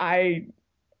dysphoria.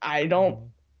 I don't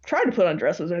try to put on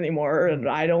dresses anymore, and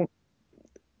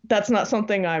that's not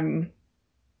something I'm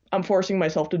forcing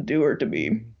myself to do or to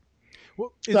be.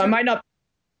 Well, I might not.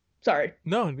 Sorry.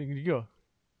 No, you go.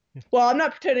 Yeah. Well, I'm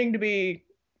not pretending to be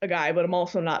a guy, but I'm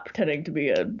also not pretending to be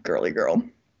a girly girl.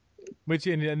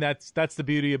 And that's the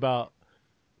beauty about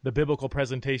the biblical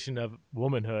presentation of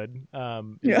womanhood,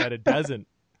 is that it doesn't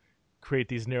create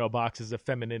these narrow boxes of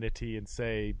femininity and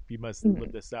say you must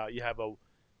live this out. You have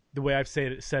the way I've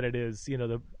said it is,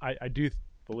 I do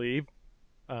believe,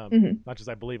 not just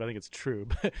I believe, I think it's true,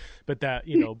 but that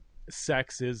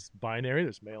sex is binary.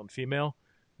 There's male and female.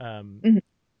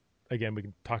 Again, we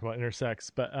can talk about intersex,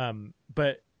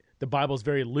 but the Bible is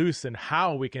very loose in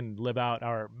how we can live out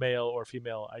our male or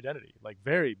female identity, like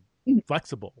very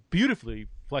flexible, beautifully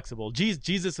flexible.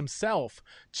 Jesus himself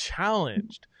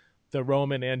challenged the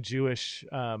Roman and Jewish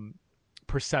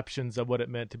perceptions of what it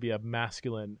meant to be a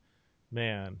masculine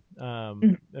man.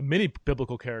 Mhm. Many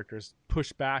biblical characters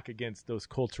push back against those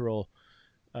cultural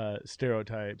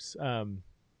stereotypes. And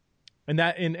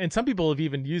some people have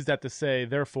even used that to say,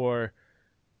 therefore,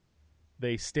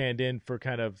 they stand in for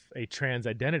kind of a trans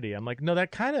identity. I'm like, no,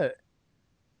 that kind of,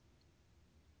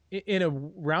 in a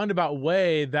roundabout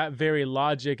way, that very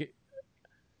logic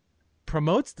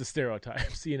promotes the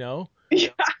stereotypes, you know?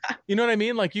 Yeah. You know what I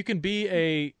mean? Like, you can be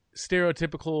a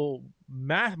stereotypical,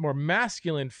 more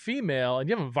masculine female, and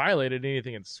you haven't violated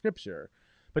anything in scripture.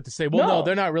 But to say, well, no,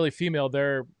 they're not really female,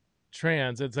 they're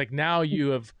trans. It's like, now you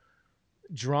have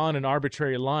drawn an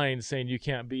arbitrary line saying you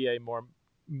can't be a more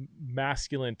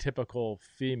masculine, typical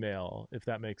female, if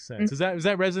that makes sense. Mm-hmm. Is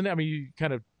that resonant? I mean, you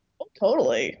kind of. Oh,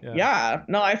 totally. Yeah.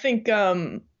 No, I think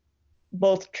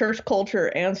both church culture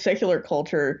and secular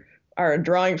culture are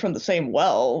drawing from the same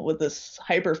well with this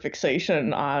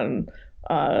hyperfixation on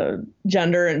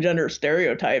gender and gender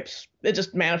stereotypes. It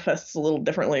just manifests a little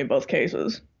differently in both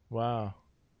cases. Wow.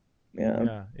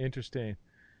 Yeah. Interesting.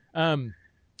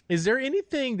 Is there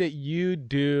anything that you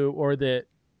do, or that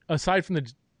aside from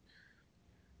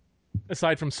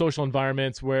social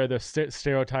environments where the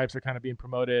stereotypes are kind of being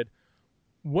promoted,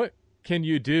 what can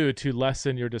you do to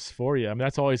lessen your dysphoria? I mean,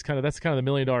 that's kind of the $1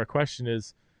 million question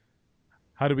is,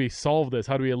 how do we solve this?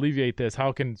 How do we alleviate this?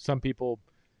 How can some people,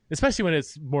 especially when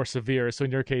it's more severe, so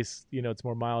in your case, it's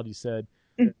more mild, you said,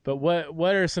 but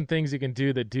what are some things you can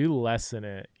do that do lessen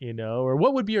it, or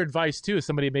what would be your advice too, as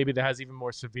somebody maybe that has even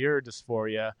more severe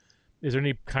dysphoria? Is there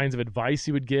any kinds of advice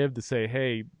you would give to say,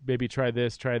 hey, maybe try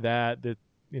this, try that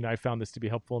I found this to be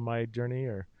helpful in my journey?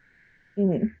 Or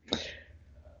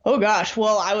Oh gosh,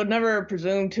 well, I would never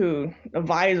presume to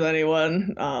advise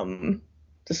anyone.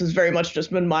 This has very much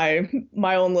just been my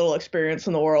own little experience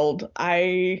in the world.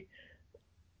 I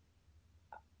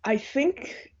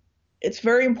think it's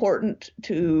very important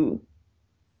to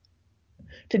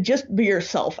just be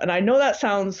yourself. And I know that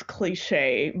sounds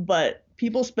cliche, but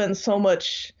people spend so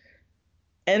much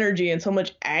energy and so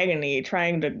much agony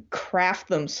trying to craft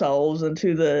themselves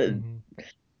into the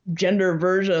gender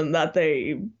version that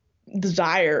they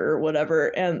desire or whatever.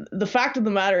 And the fact of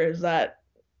the matter is that,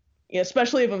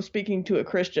 especially if I'm speaking to a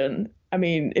Christian, I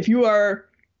mean, if you are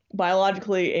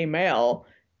biologically a male,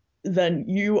 then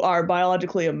you are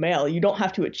biologically a male. You don't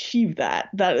have to achieve that.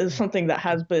 That is something that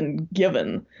has been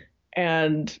given.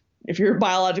 And if you're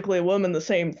biologically a woman, the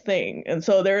same thing. And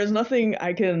so there is nothing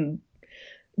I can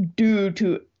do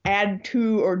to add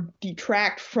to or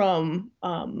detract from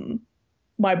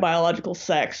my biological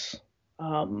sex,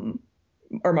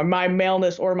 or my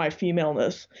maleness or my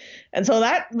femaleness. And so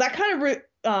that kind of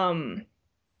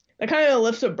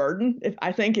lifts a burden.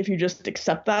 If you just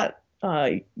accept that,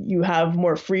 you have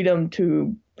more freedom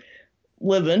to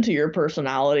live into your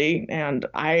personality. And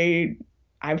I've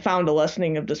found a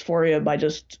lessening of dysphoria by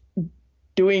just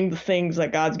doing the things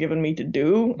that God's given me to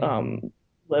do,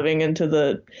 living into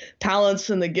the talents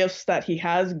and the gifts that he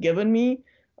has given me,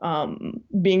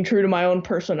 being true to my own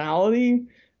personality,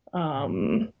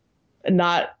 and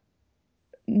not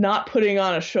putting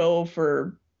on a show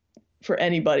for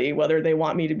anybody, whether they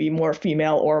want me to be more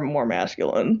female or more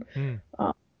masculine.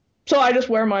 So I just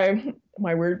wear my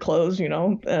weird clothes,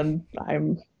 and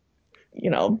I'm,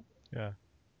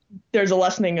 there's a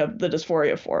lessening of the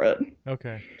dysphoria for it.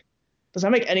 Okay. Does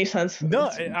that make any sense? No,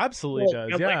 it absolutely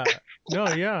does. Yeah. No,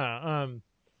 yeah.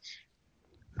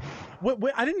 What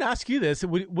I didn't ask you this.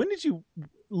 When did you,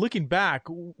 looking back,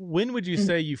 when would you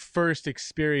say you first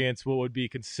experienced what would be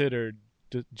considered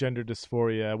gender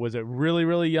dysphoria? Was it really,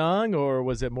 really young, or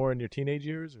was it more in your teenage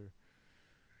years? Or?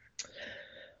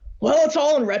 Well, it's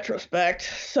all in retrospect.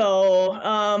 So,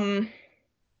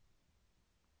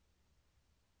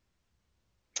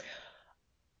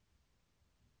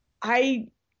 I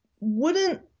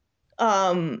wouldn't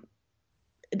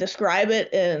describe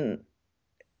it in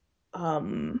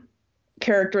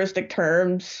characteristic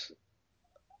terms.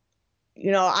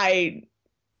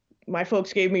 My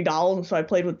folks gave me dolls, and so I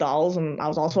played with dolls, and I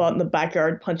was also out in the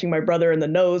backyard punching my brother in the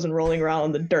nose and rolling around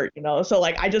in the dirt, So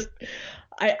like I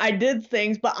did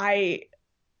things, but I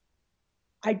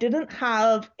didn't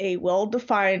have a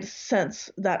well-defined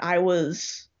sense that I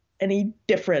was any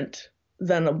different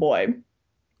than a boy.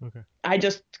 Okay. I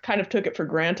just kind of took it for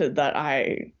granted that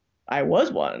I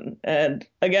was one. And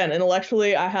again,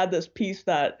 intellectually, I had this piece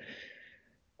that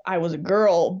I was a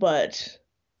girl, but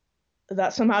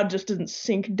that somehow just didn't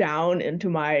sink down into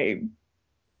my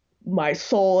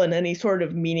soul in any sort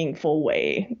of meaningful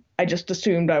way. I just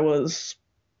assumed I was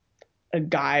a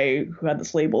guy who had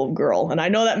this label of girl. And I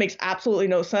know that makes absolutely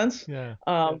no sense. Yeah.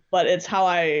 But it's how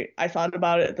I thought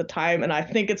about it at the time. And I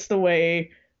think it's the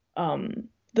way the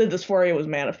dysphoria was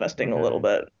manifesting a little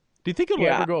bit. Do you think it'll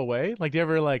Yeah. ever go away? Like, do you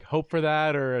ever like hope for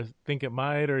that or think it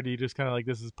might, or do you just kind of like,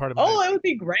 this is part of my... Oh, it would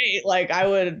be great. Like I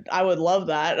would love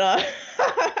that.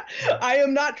 I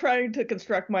am not trying to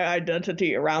construct my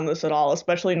identity around this at all,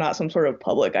 especially not some sort of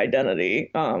public identity.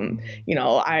 You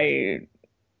know,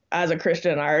 as a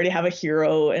Christian, I already have a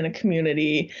hero in a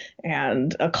community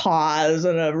and a cause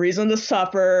and a reason to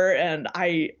suffer, and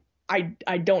I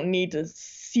don't need to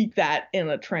seek that in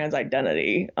a trans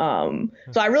identity. So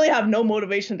I really have no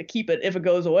motivation to keep it if it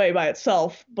goes away by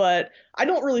itself, but I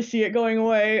don't really see it going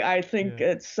away. I think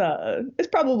it's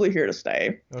probably here to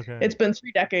stay. Okay. It's been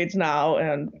 3 decades now,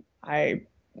 and I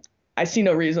see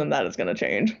no reason that it's going to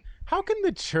change. How can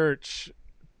the church,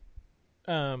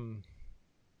 how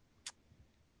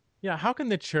can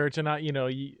the church, and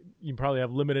you probably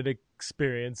have limited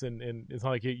experience, and it's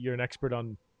not like you're an expert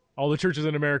on all the churches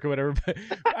in America, whatever, but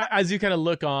as you kind of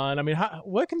look on, I mean,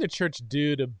 what can the church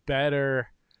do to better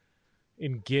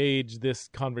engage this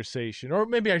conversation? Or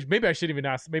maybe I should even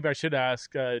ask,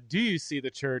 do you see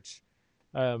the church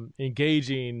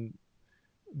engaging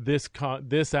this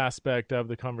aspect of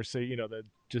the conversation, the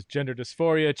just gender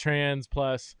dysphoria, trans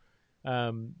plus,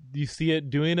 do you see it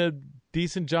doing a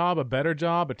decent job, a better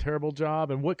job, a terrible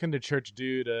job? And what can the church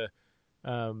do to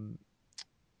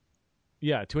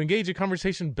engage a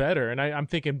conversation better? And I'm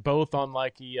thinking both on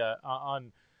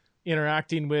on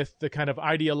interacting with the kind of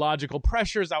ideological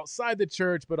pressures outside the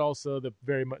church, but also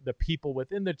the people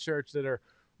within the church that are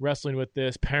wrestling with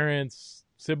this, parents,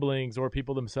 siblings, or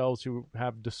people themselves who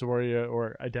have dysphoria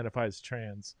or identify as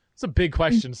trans. It's a big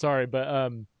question, sorry,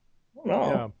 but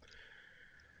yeah.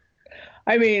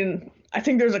 I mean, I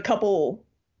think there's a couple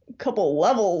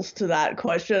levels to that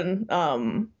question.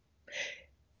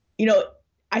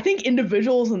 I think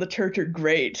individuals in the church are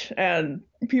great, and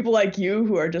people like you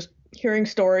who are just hearing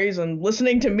stories and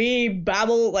listening to me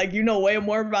babble, like you know way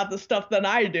more about this stuff than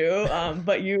I do,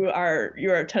 but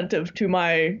you're attentive to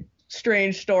my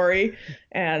strange story,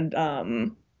 and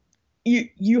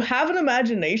you have an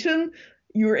imagination.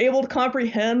 You're able to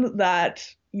comprehend that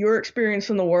your experience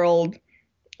in the world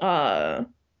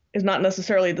is not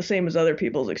necessarily the same as other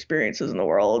people's experiences in the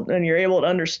world, and you're able to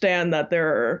understand that there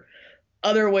are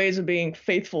other ways of being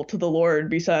faithful to the Lord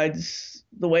besides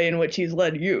the way in which he's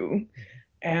led you.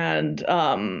 And,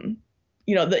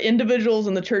 the individuals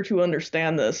in the church who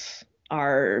understand this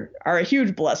are a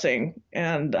huge blessing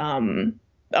and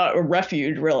a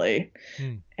refuge, really.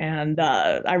 And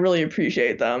I really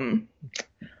appreciate them.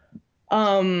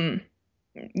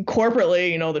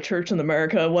 Corporately, the church in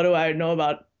America, what do I know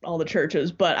about all the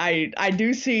churches? But I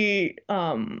do see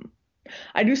some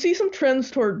trends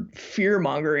toward fear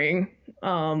mongering.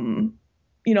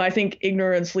 I think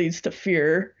ignorance leads to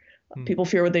fear. People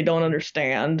fear what they don't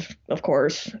understand, of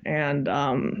course. And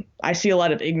I see a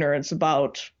lot of ignorance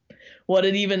about what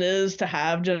it even is to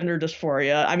have gender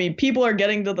dysphoria. I mean, people are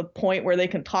getting to the point where they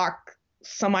can talk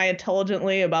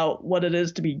semi-intelligently about what it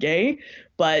is to be gay,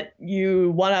 but you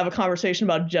want to have a conversation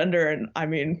about gender, and I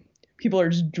mean, people are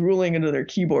just drooling into their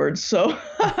keyboards. So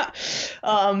it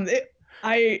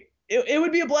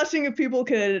would be a blessing if people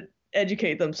could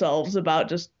educate themselves about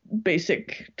just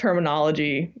basic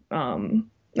terminology.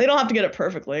 They don't have to get it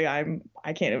perfectly. I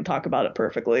can't even talk about it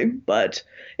perfectly, but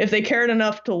if they cared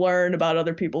enough to learn about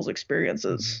other people's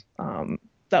experiences,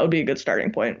 that would be a good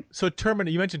starting point. So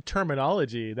you mentioned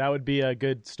terminology. That would be a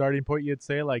good starting point, you'd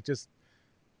say, like just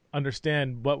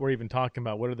understand what we're even talking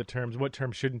about. What are the terms? What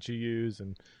terms shouldn't you use?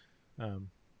 And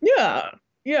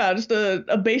just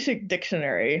a basic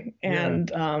dictionary,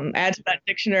 and add to that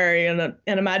dictionary an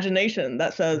imagination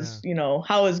that says,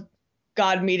 how is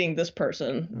God meeting this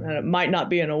person? And it might not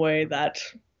be in a way that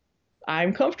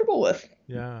I'm comfortable with.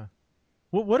 Yeah.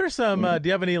 What are some, do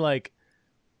you have any like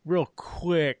real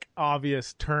quick,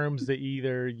 obvious terms that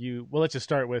let's just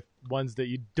start with ones that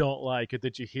you don't like or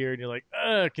that you hear and you're like,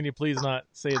 can you please not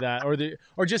say that? Or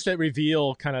just that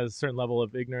reveal kind of a certain level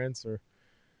of ignorance or...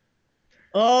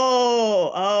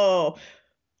 Oh,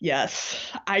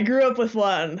 yes. I grew up with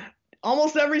one.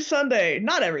 Almost every Sunday,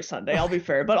 not every Sunday, I'll be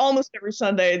fair, but almost every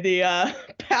Sunday, the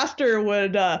pastor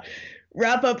would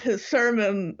wrap up his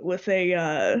sermon with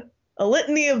a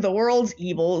litany of the world's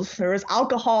evils. There was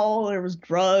alcohol, there was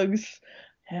drugs,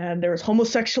 and there was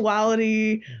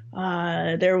homosexuality,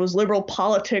 there was liberal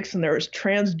politics, and there was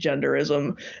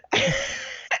transgenderism.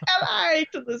 And I,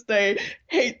 to this day,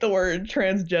 hate the word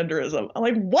transgenderism. I'm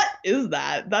like, what is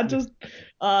that? That just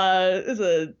is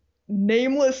a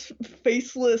nameless,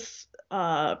 faceless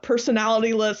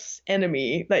personalityless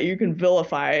enemy that you can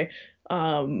vilify.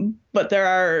 But there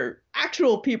are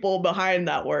actual people behind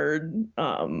that word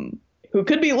who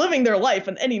could be living their life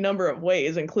in any number of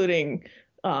ways, including,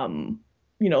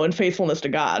 in faithfulness to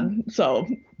God. So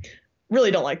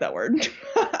really don't like that word.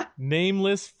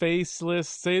 Nameless, faceless.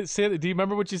 Say. Do you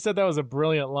remember what you said? That was a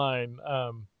brilliant line.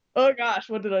 Oh gosh,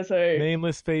 what did I say?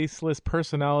 Nameless, faceless,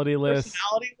 personalityless.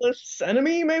 Personalityless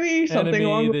enemy, maybe something enemy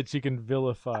along that you can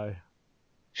vilify.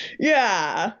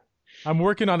 Yeah. I'm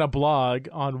working on a blog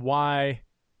on why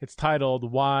it's titled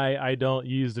 "Why I Don't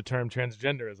Use the Term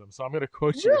Transgenderism." So I'm going to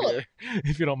quote you here,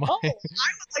 if you don't mind. Oh, I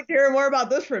would like to hear more about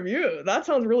this from you. That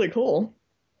sounds really cool.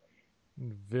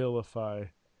 Vilify.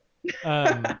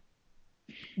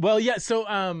 Well, yeah. So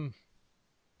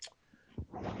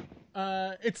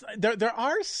it's there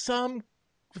are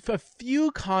a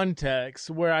few contexts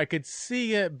where I could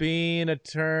see it being a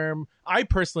term. I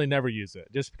personally never use it,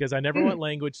 just because I never want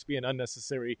language to be an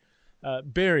unnecessary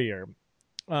barrier.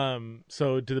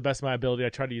 So to the best of my ability, I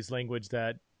try to use language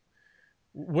that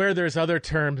where there's other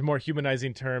terms, more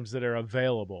humanizing terms that are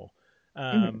available.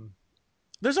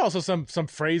 There's also some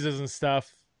phrases and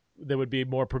stuff that would be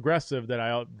more progressive that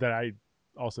I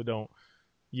also don't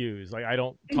use. Like I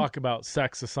don't talk about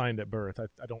sex assigned at birth.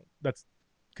 I don't. That's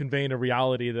conveying a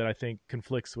reality that I think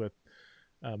conflicts with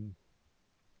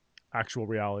actual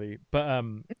reality. But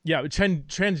yeah,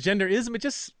 transgenderism, it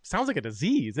just sounds like a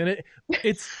disease, and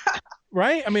it's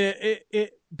right. I mean,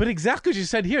 it. But exactly what you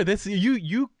said here. This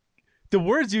the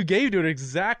words you gave to it are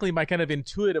exactly my kind of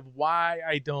intuitive why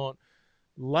I don't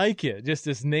like it. Just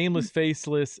this nameless,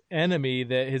 faceless enemy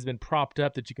that has been propped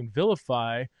up that you can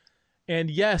vilify.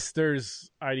 And yes, there's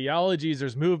ideologies,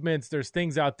 there's movements, there's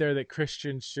things out there that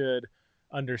Christians should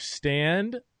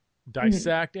understand,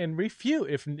 dissect, and refute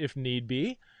if need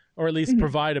be, or at least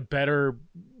provide a better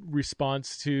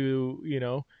response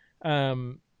to,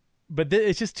 but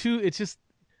it's just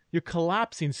you're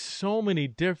collapsing so many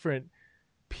different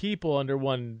people under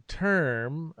one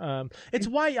term. It's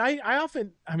why I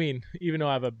often, even though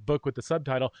I have a book with the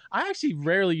subtitle, I actually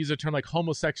rarely use a term like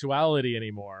homosexuality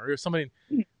anymore. Or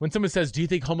when someone says, do you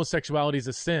think homosexuality is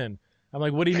a sin? I'm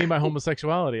like, what do you mean by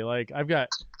homosexuality? Like, I've got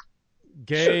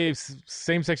gay,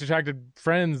 same-sex attracted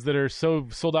friends that are so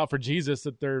sold out for Jesus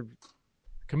that they're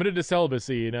committed to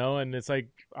celibacy, and it's like,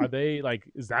 are they like,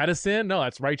 is that a sin? No,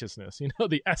 that's righteousness,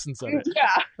 the essence of it.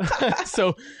 Yeah.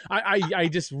 So I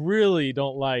just really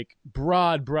don't like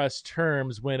broad brush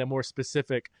terms when a more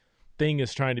specific thing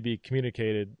is trying to be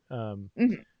communicated.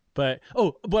 But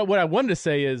what I wanted to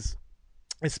say is,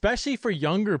 especially for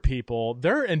younger people,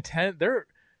 their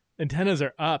antennas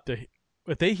are up.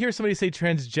 If they hear somebody say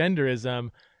transgenderism,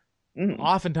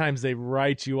 oftentimes they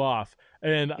write you off.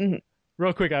 And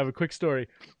real quick, I have a quick story.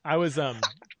 I was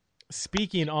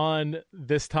speaking on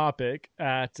this topic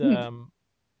at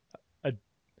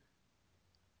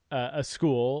a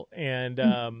school and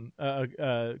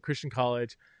a Christian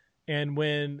college, and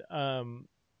when I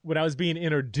was being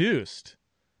introduced,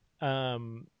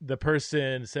 the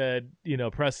person said,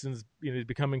 Preston's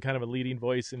becoming kind of a leading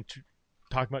voice in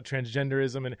talking about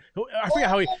transgenderism, and I forget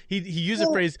how he used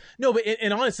the phrase. No, but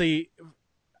and honestly,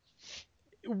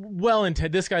 well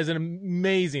intended. This guy's an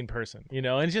amazing person, and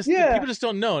it's just people just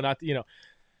don't know.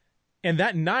 And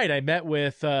that night I met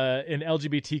with an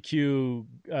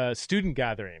LGBTQ student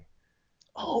gathering.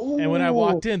 Oh. And when I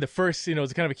walked in, the first, it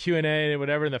was kind of a Q&A and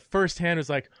whatever, and the first hand was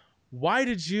like,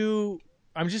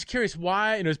 I'm just curious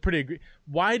why, and it was pretty,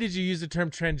 why did you use the term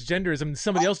transgenderism? And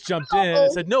somebody else jumped in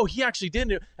and said, no, he actually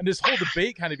didn't. And this whole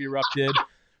debate kind of erupted.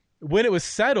 When it was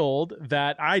settled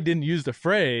that I didn't use the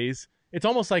phrase, it's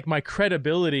almost like my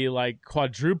credibility like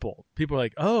quadrupled. People are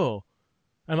like, oh.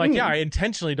 I'm like, yeah, I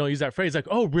intentionally don't use that phrase. Like,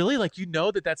 oh, really? Like,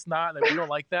 that's not, like, we don't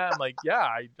like that? I'm like, yeah,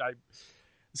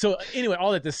 So anyway,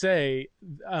 all that to say,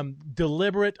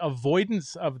 deliberate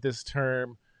avoidance of this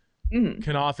term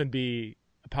can often be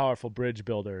a powerful bridge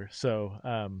builder. So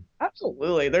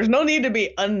absolutely, there's no need to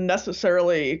be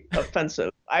unnecessarily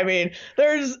offensive. There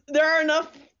are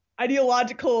enough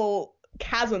ideological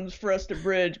chasms for us to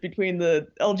bridge between the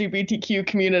LGBTQ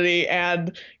community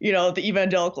and the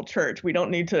evangelical church. We don't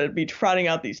need to be trotting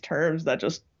out these terms that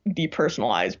just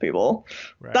depersonalize people.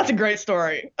 Right. That's a great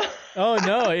story. Oh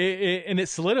no, it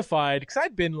solidified, because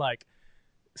I'd been like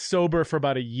sober for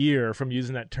about a year from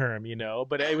using that term,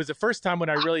 but it was the first time when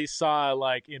I really saw,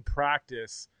 like, in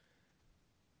practice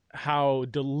how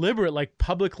deliberate, like,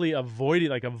 publicly avoiding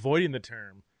the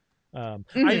term. I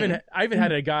even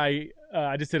had a guy,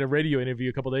 I just did a radio interview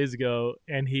a couple days ago,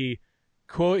 and he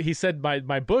said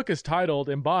my book is titled,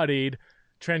 embodied,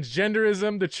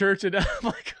 Transgenderism, the Church, and I'm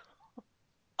like,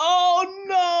 Oh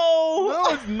no!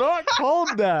 No, it's not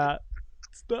called that.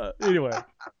 It's not. Anyway.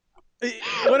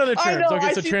 What other terms? Know,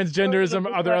 okay, so transgenderism.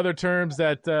 Are there other terms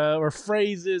that, or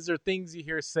phrases or things you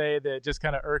hear say that just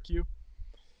kind of irk you?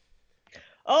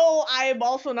 Oh, I'm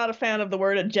also not a fan of the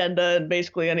word agenda in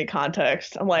basically any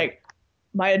context. I'm like,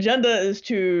 my agenda is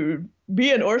to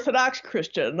be an Orthodox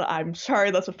Christian. I'm sorry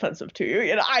that's offensive to you.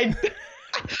 You know, I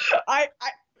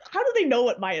how do they know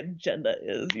what my agenda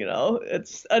is? You know,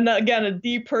 it's again a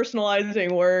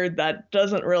depersonalizing word that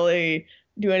doesn't really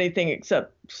do anything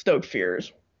except stoke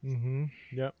fears. Mm-hmm.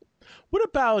 Yep. What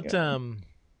about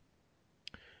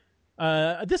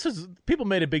this was people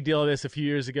made a big deal of this a few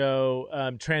years ago.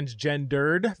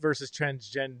 Transgendered versus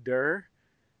transgender.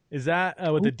 Is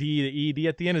that with the D, the ED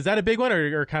at the end? Is that a big one,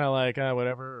 or kind of like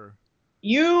whatever? Or?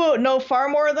 You know far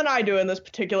more than I do in this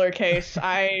particular case.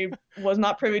 I was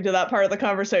not privy to that part of the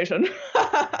conversation.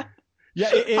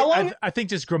 Yeah, I think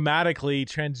just grammatically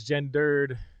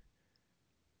transgendered.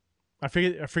 I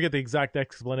forget the exact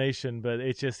explanation, but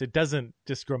it doesn't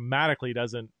just grammatically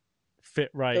doesn't fit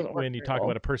right when you talk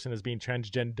about a person as being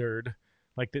transgendered,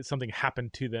 like that something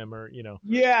happened to them, or you know.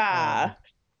 Yeah.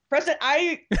 President,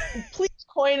 please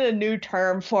coin a new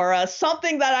term for us,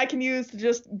 something that I can use to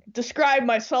just describe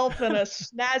myself in a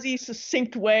snazzy,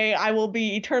 succinct way. I will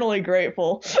be eternally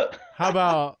grateful. How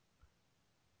about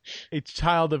a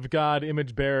child of God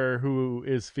image bearer who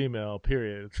is female,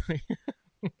 period?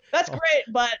 That's great,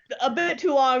 but a bit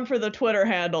too long for the Twitter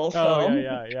handle. So. Oh,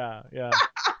 yeah.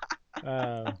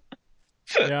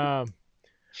 Yeah.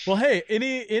 Well, hey,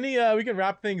 any we can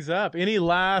wrap things up. Any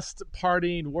last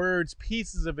parting words,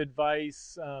 pieces of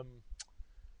advice,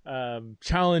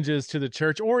 challenges to the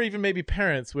church, or even maybe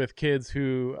parents with kids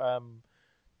who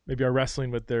maybe are wrestling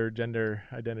with their gender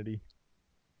identity?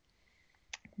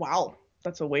 Wow,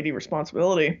 that's a weighty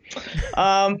responsibility.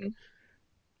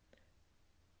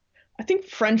 I think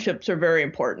friendships are very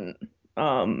important.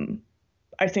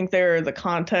 I think they're the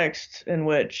context in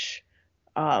which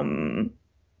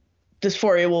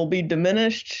dysphoria will be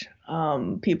diminished.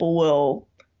 People will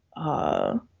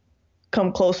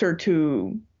come closer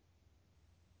to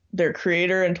their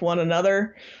creator and to one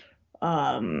another.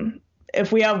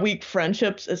 If we have weak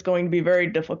friendships, it's going to be very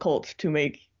difficult to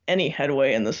make any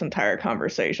headway in this entire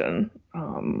conversation.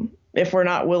 If we're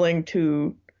not willing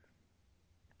to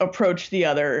approach the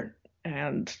other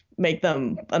and make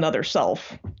them another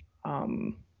self,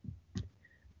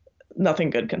 nothing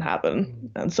good can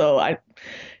happen. And so I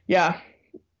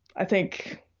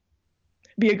think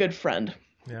be a good friend.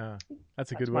 Yeah,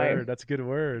 that's a good word. That's a good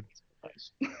word.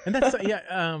 And that's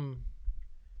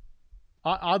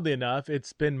oddly enough,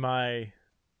 it's been my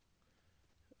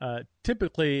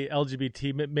typically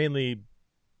LGBT, mainly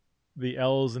the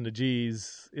L's and the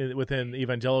G's within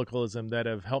evangelicalism, that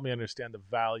have helped me understand the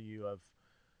value of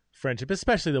friendship,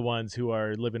 especially the ones who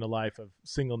are living a life of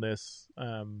singleness,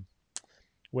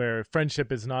 where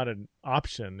friendship is not an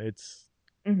option. It's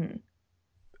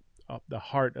the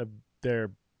heart of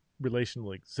their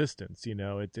relational existence. You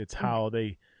know, it's how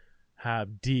they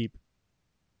have deep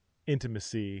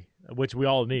intimacy, which we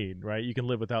all need, right? You can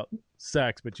live without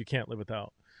sex, but you can't live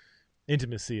without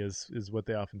intimacy, is what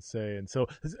they often say. And so,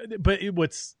 but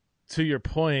what's to your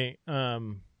point,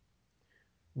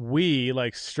 we,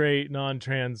 like straight,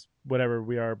 non-trans, whatever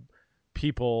we are,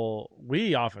 people,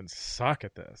 we often suck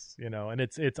at this, you know. And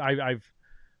I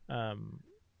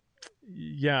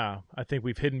think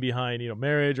we've hidden behind,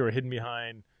 marriage, or hidden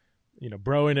behind,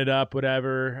 broing it up,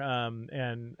 whatever. I'm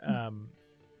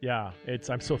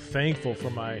so thankful for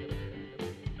my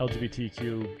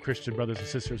LGBTQ Christian brothers and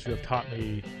sisters who have taught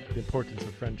me the importance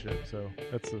of friendship. So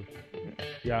it's a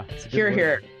good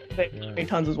here. They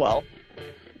tons as well.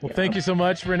 Well, thank you so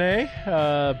much, Renee.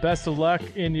 Best of luck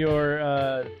in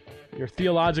your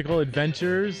theological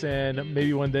adventures, and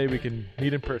maybe one day we can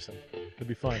meet in person. It'd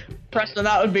be fun. Preston,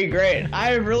 that would be great.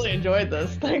 I really enjoyed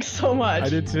this. Thanks so much. I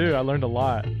did too. I learned a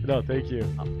lot. No, thank you.